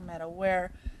East Long Meadow,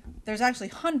 where there's actually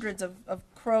hundreds of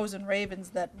crows and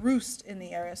ravens that roost in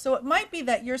the area. So it might be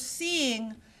that you're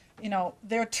seeing, you know,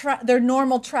 their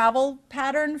normal travel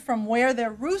pattern from where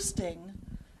they're roosting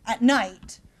at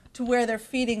night to where they're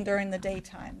feeding during the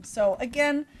daytime. So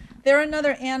again, they're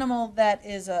another animal that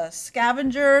is a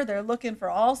scavenger. They're looking for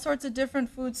all sorts of different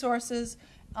food sources,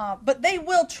 but they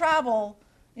will travel,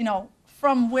 you know,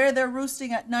 from where they're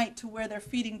roosting at night to where they're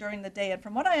feeding during the day. And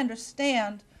from what I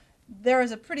understand, there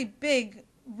is a pretty big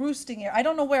roosting area. I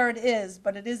don't know where it is,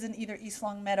 but it is in either East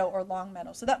Long Meadow or Long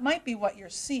Meadow. So that might be what you're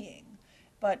seeing.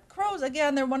 But crows,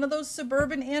 again, they're one of those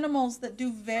suburban animals that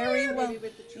do very well. Maybe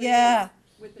with the trees. Yeah,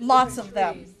 With the lots trees, of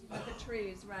them. With the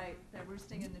trees, right. They're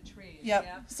roosting in the trees. Yep.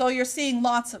 Yeah. So you're seeing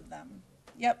lots of them.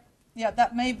 Yep. Yeah,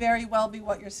 that may very well be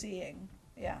what you're seeing.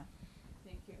 Yeah.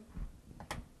 Thank you.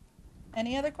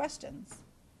 Any other questions?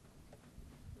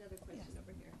 Another question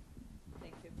over here.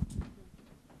 Thank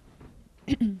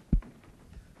you.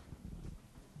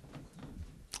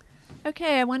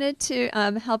 Okay, I wanted to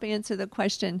help answer the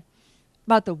question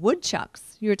about the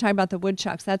woodchucks. You were talking about the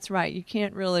woodchucks. That's right. You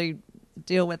can't really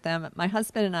deal with them. My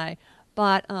husband and I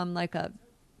bought like a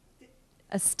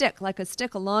stick,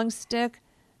 a long stick,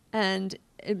 and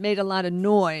it made a lot of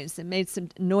noise. It made some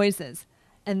noises.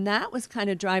 And that was kind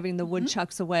of driving the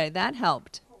woodchucks away. That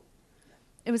helped.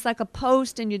 It was like a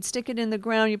post, and you'd stick it in the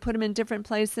ground. You put them in different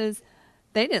places.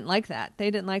 They didn't like that.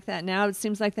 They didn't like that. Now it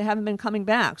seems like they haven't been coming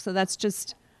back. So that's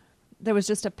just, there was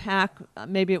just a pack.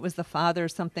 Maybe it was the father or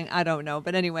something. I don't know.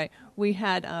 But anyway, we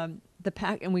had the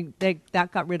pack, and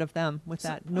that got rid of them with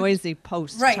that noisy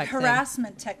post Right, type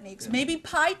harassment techniques. Maybe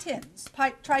pie tins.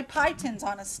 Try pie tins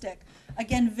on a stick.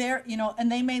 Again,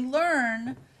 and they may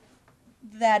learn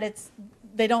that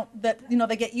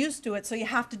they get used to it, so you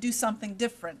have to do something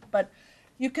different. But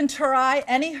you can try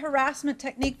any harassment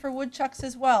technique for woodchucks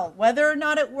as well. Whether or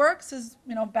not it works is,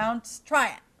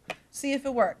 try it. See if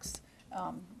it works.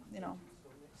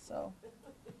 So.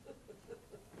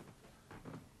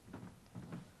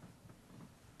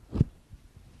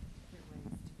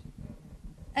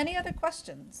 Any other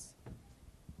questions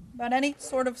about any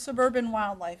sort of suburban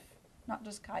wildlife, not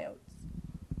just coyotes?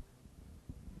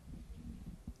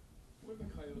 Where the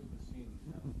coyotes been seen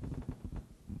now?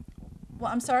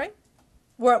 Well, I'm sorry?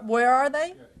 Where are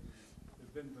they? Yeah,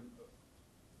 there's been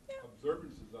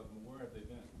observances of them. Where have they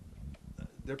been?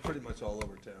 They're pretty much all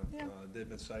over town. Yeah. They've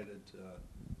been sighted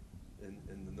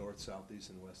in the north, southeast,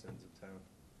 and west ends of town.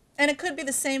 And it could be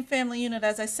the same family unit.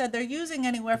 As I said, they're using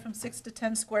anywhere from 6 to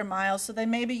 10 square miles, so they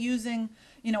may be using,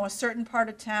 a certain part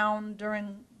of town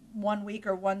during 1 week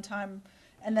or one time,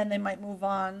 and then they might move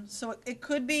on. So it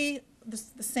could be the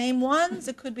same ones.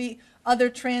 It could be other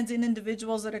transient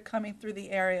individuals that are coming through the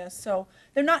area. So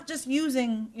they're not just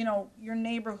using, your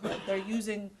neighborhood. They're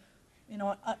using,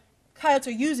 coyotes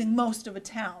are using most of a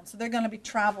town, so they're going to be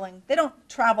traveling. They don't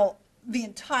travel the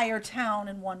entire town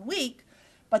in 1 week,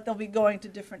 but they'll be going to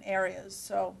different areas.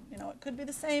 So, it could be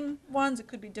the same ones, it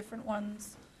could be different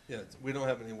ones. Yeah, we don't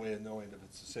have any way of knowing if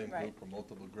it's the same Right. group or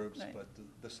multiple groups, Right. but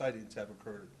the sightings have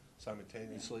occurred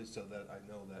simultaneously, so that I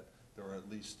know that there are at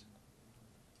least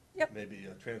Yep. maybe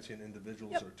transient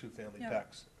individuals Yep. or two family Yep.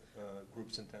 packs,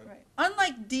 groups in town. Right.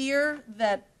 Unlike deer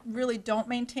that really don't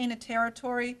maintain a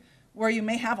territory, where you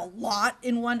may have a lot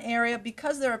in one area,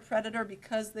 because they're a predator,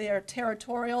 because they are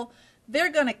territorial, they're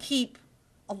going to keep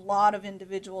a lot of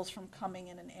individuals from coming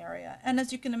in an area. And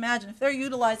as you can imagine, if they're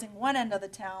utilizing one end of the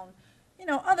town,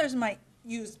 others might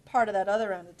use part of that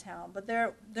other end of town, but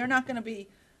they're not going to be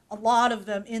a lot of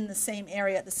them in the same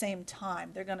area at the same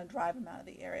time. They're going to drive them out of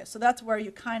the area. So that's where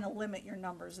you kind of limit your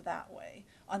numbers that way,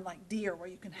 unlike deer, where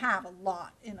you can have a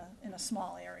lot in a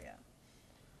small area.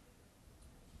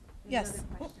 Yes.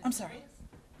 Oh, I'm sorry.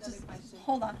 Just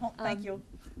hold on. Thank you.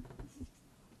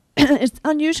 It's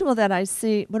unusual that I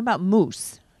see. What about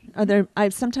moose?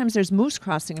 Sometimes there's moose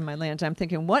crossing in my land. I'm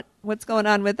thinking, what's going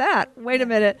on with that? Wait a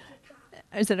minute,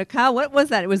 is it a cow? What was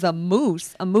that? It was a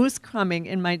moose coming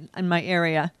in my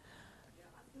area.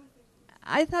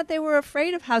 I thought they were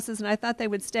afraid of houses, and I thought they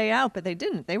would stay out, but they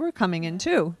didn't. They were coming in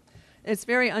too. It's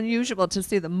very unusual to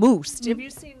see the moose. Have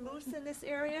you seen moose in this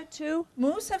area too?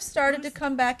 Moose have started to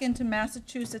come back into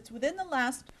Massachusetts within the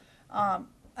last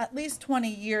at least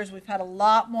 20 years. We've had a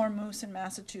lot more moose in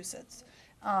Massachusetts.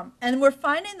 And we're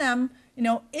finding them,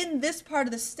 in this part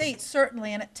of the state,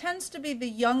 certainly, and it tends to be the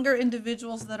younger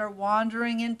individuals that are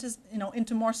wandering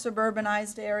into more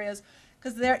suburbanized areas,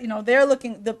 because they're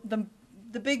looking,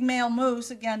 the big male moose,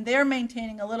 again, they're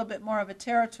maintaining a little bit more of a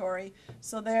territory.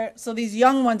 So these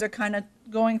young ones are kind of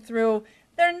going through.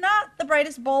 They're not the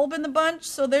brightest bulb in the bunch,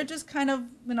 so they're just kind of,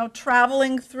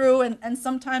 traveling through, and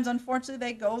sometimes, unfortunately,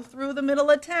 they go through the middle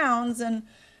of towns, and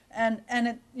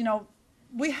it,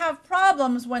 we have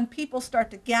problems when people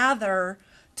start to gather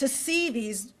to see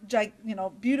these,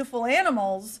 beautiful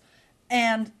animals,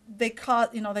 and they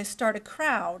start a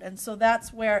crowd, and so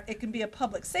that's where it can be a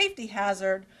public safety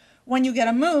hazard when you get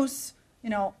a moose,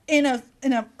 in a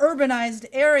urbanized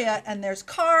area, and there's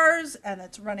cars and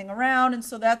it's running around, and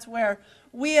so that's where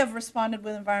we have responded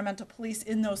with environmental police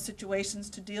in those situations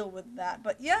to deal with that.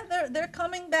 But yeah, they're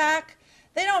coming back.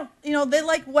 They don't, they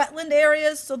like wetland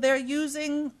areas, so they're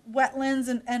using wetlands,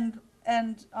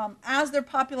 and as their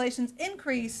populations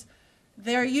increase,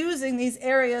 they're using these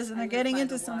areas, and they're getting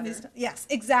into some of these. Yes,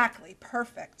 exactly,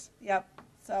 perfect. Yep.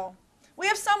 So we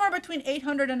have somewhere between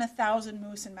 800 and 1,000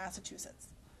 moose in Massachusetts.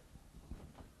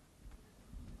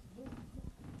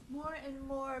 More and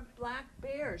more black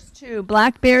bears too.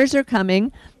 Black bears are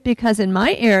coming because in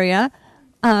my area,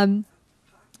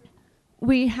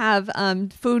 we have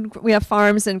food. We have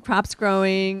farms and crops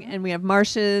growing, and we have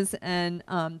marshes, and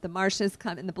the marshes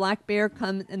come, and the black bear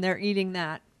come, and they're eating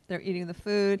that. They're eating the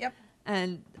food. Yep.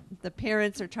 And the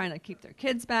parents are trying to keep their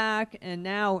kids back, and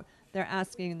now they're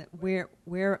asking that where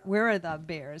are the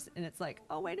bears? And it's like,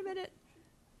 oh, wait a minute.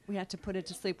 We had to put it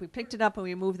to sleep. We picked it up and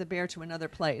we moved the bear to another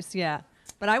place. Yeah.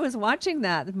 But I was watching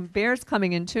that. The bears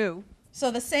coming in too. So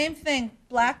the same thing,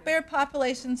 black bear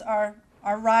populations are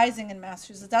rising in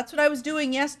Massachusetts. That's what I was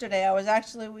doing yesterday. I was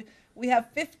actually, we have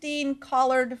 15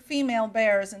 collared female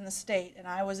bears in the state, and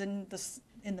I was in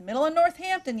the middle of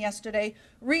Northampton yesterday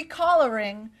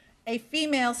recollaring a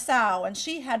female sow, and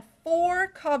she had 4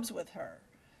 cubs with her.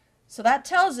 So that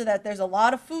tells you that there's a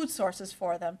lot of food sources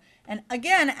for them. And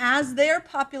again, as their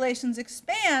populations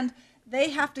expand, they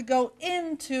have to go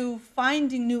into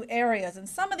finding new areas. And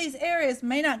some of these areas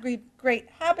may not be great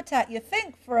habitat, you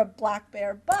think, for a black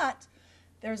bear, but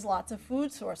there's lots of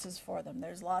food sources for them.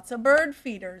 There's lots of bird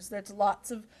feeders. There's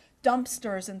lots of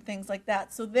dumpsters and things like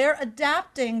that. So they're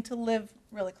adapting to live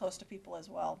really close to people as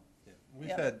well. Yeah. We've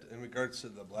Yep. had, in regards to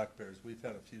the black bears, we've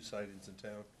had a few sightings in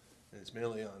town, and it's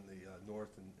mainly on the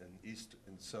north and east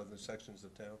and southern sections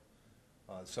of town.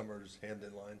 Summers,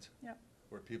 Hamden lines, Yep.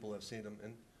 where people have seen them,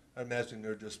 and I imagine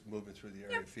they're just moving through the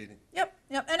area Yep. feeding. Yep,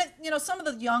 yep. And some of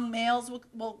the young males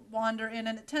will wander in,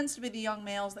 and it tends to be the young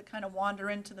males that kind of wander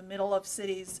into the middle of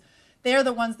cities. They're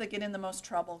the ones that get in the most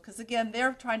trouble, because again,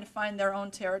 they're trying to find their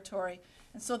own territory,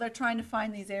 and so they're trying to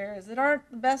find these areas that aren't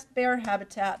the best bear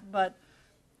habitat, but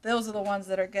those are the ones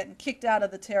that are getting kicked out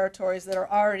of the territories that are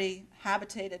already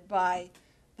habitated by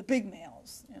the big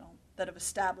males, that have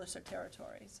established their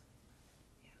territories.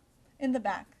 In the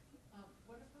back.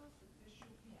 What about the Fisher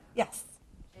cat? Yes.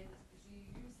 And do you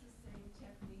use the same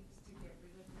techniques to get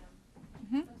rid of them?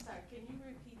 Mm-hmm. I'm sorry, can you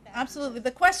repeat that? Absolutely. The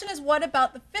question is, what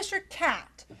about the Fisher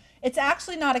cat? It's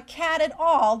actually not a cat at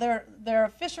all.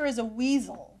 Their Fisher is a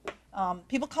weasel.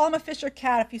 People call him a Fisher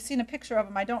cat. If you've seen a picture of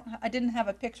him, I didn't have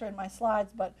a picture in my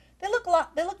slides, but they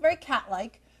look very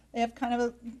cat-like. They have kind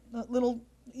of little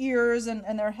ears,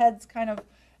 and their heads kind of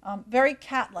very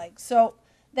cat-like. So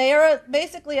they are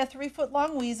basically a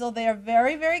 3-foot-long weasel. They are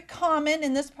very, very common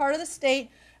in this part of the state.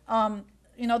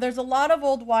 There's a lot of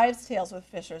old wives' tales with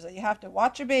Fishers, that you have to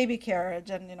watch your baby carriage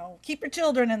and, keep your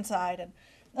children inside. And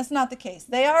that's not the case.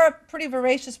 They are a pretty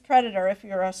voracious predator if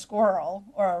you're a squirrel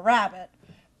or a rabbit.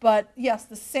 But yes,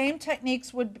 the same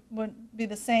techniques would be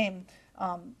the same.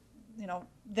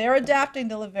 They're adapting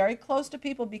to live very close to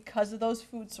people because of those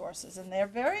food sources. And they're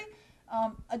very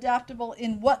adaptable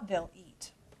in what they'll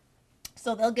eat.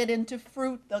 So they'll get into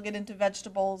fruit, they'll get into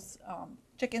vegetables,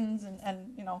 chickens,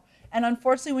 and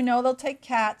unfortunately we know they'll take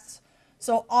cats.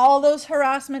 So all those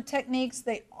harassment techniques,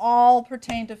 they all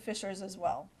pertain to Fishers as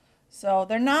well. So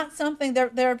they're not something,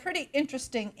 they're a pretty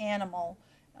interesting animal.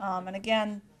 And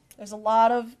again, there's a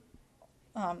lot of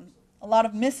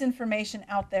misinformation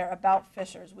out there about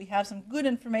Fishers. We have some good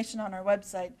information on our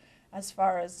website as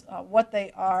far as what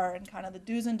they are, and kind of the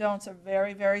do's and don'ts are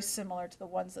very, very similar to the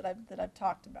ones that I've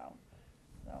talked about.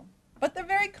 So, but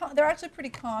they're actually pretty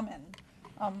common.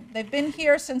 They've been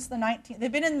here since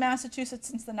they've been in Massachusetts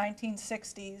since the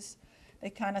 1960s. They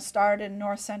kind of started in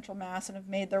north central Mass and have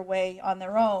made their way on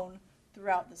their own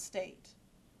throughout the state.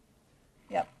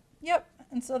 Yep.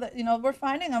 And so that we're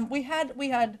finding them. We had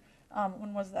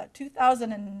when was that?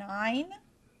 2009.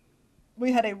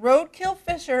 We had a roadkill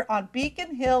Fisher on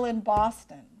Beacon Hill in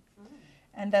Boston.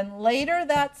 And then later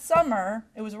that summer,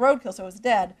 it was roadkill, so it was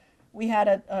dead. We had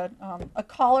a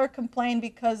caller complain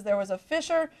because there was a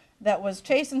Fisher that was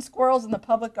chasing squirrels in the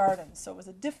public gardens. So it was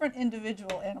a different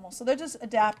individual animal. So they're just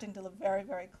adapting to live very,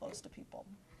 very close to people.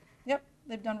 Yep,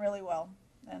 they've done really well.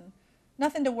 And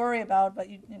nothing to worry about, but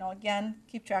again,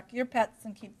 keep track of your pets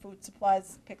and keep food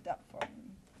supplies picked up for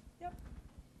them. Yep.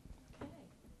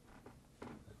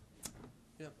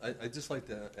 Yeah, I'd just like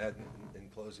to add in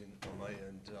closing on my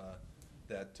end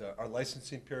that our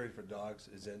licensing period for dogs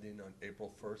is ending on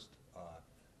April 1st.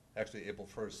 Actually, April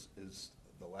 1st is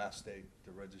the last day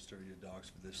to register your dogs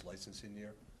for this licensing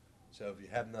year. So if you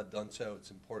have not done so, it's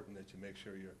important that you make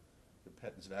sure your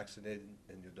pet is vaccinated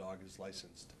and your dog is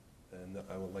licensed. And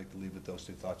I would like to leave with those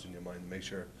two thoughts in your mind. Make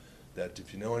sure that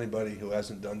if you know anybody who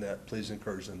hasn't done that, please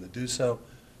encourage them to do so,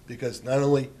 because not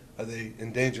only are they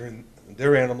endangering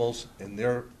their animals and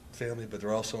their family, but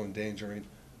they're also endangering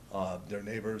their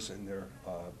neighbors and their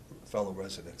fellow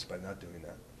residents by not doing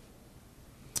that.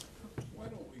 Why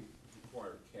don't we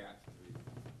require cats to be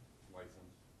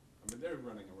licensed? I mean, they're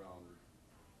running around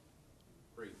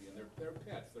crazy, and they're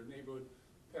pets, they're neighborhood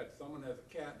pets. Someone has a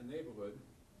cat in the neighborhood,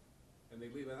 and they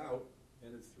leave it out,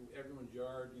 and it's through everyone's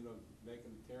yard,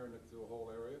 tearing it through a whole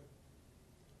area.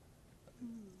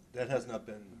 That has not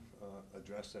been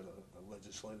addressed at a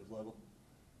legislative level,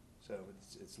 so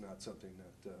it's not something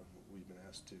that we've been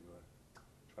asked to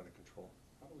try to control.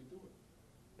 How do we do it?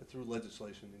 And through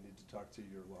legislation, you need to talk to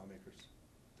your lawmakers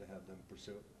to have them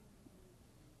pursue it.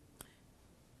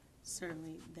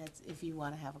 Certainly, that's, if you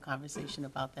want to have a conversation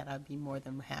about that, I'd be more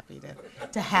than happy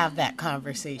to have that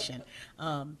conversation.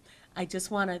 I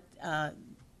just want to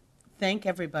thank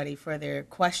everybody for their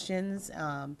questions,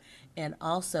 and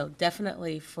also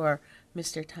definitely for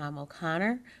Mr. Tom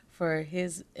O'Connor for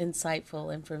his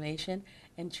insightful information,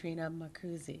 and Trina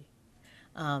Marcuzzi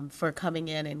for coming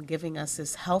in and giving us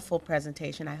this helpful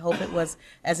presentation. I hope it was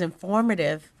as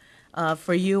informative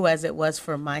for you as it was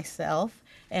for myself.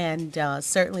 And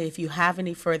certainly, if you have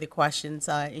any further questions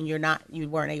and you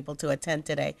weren't able to attend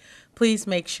today, please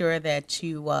make sure that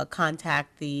you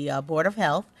contact the Board of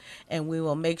Health, and we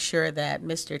will make sure that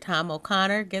Mr. Tom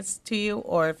O'Connor gets to you.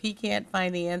 Or if he can't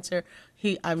find the answer,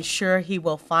 I'm sure he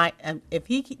will find. If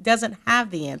he doesn't have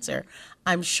the answer,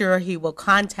 I'm sure he will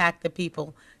contact the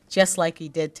people just like he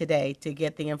did today to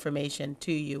get the information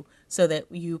to you, so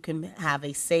that you can have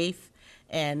a safe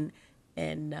and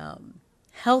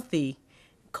healthy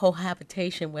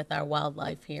cohabitation with our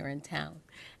wildlife here in town.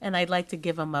 And I'd like to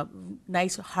give him a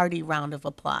nice hearty round of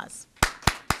applause.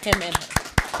 Him and her.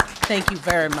 Thank you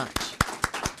very much.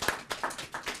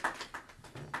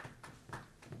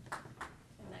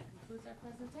 And that concludes our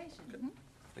presentation.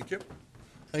 Thank you.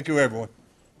 Thank you, everyone.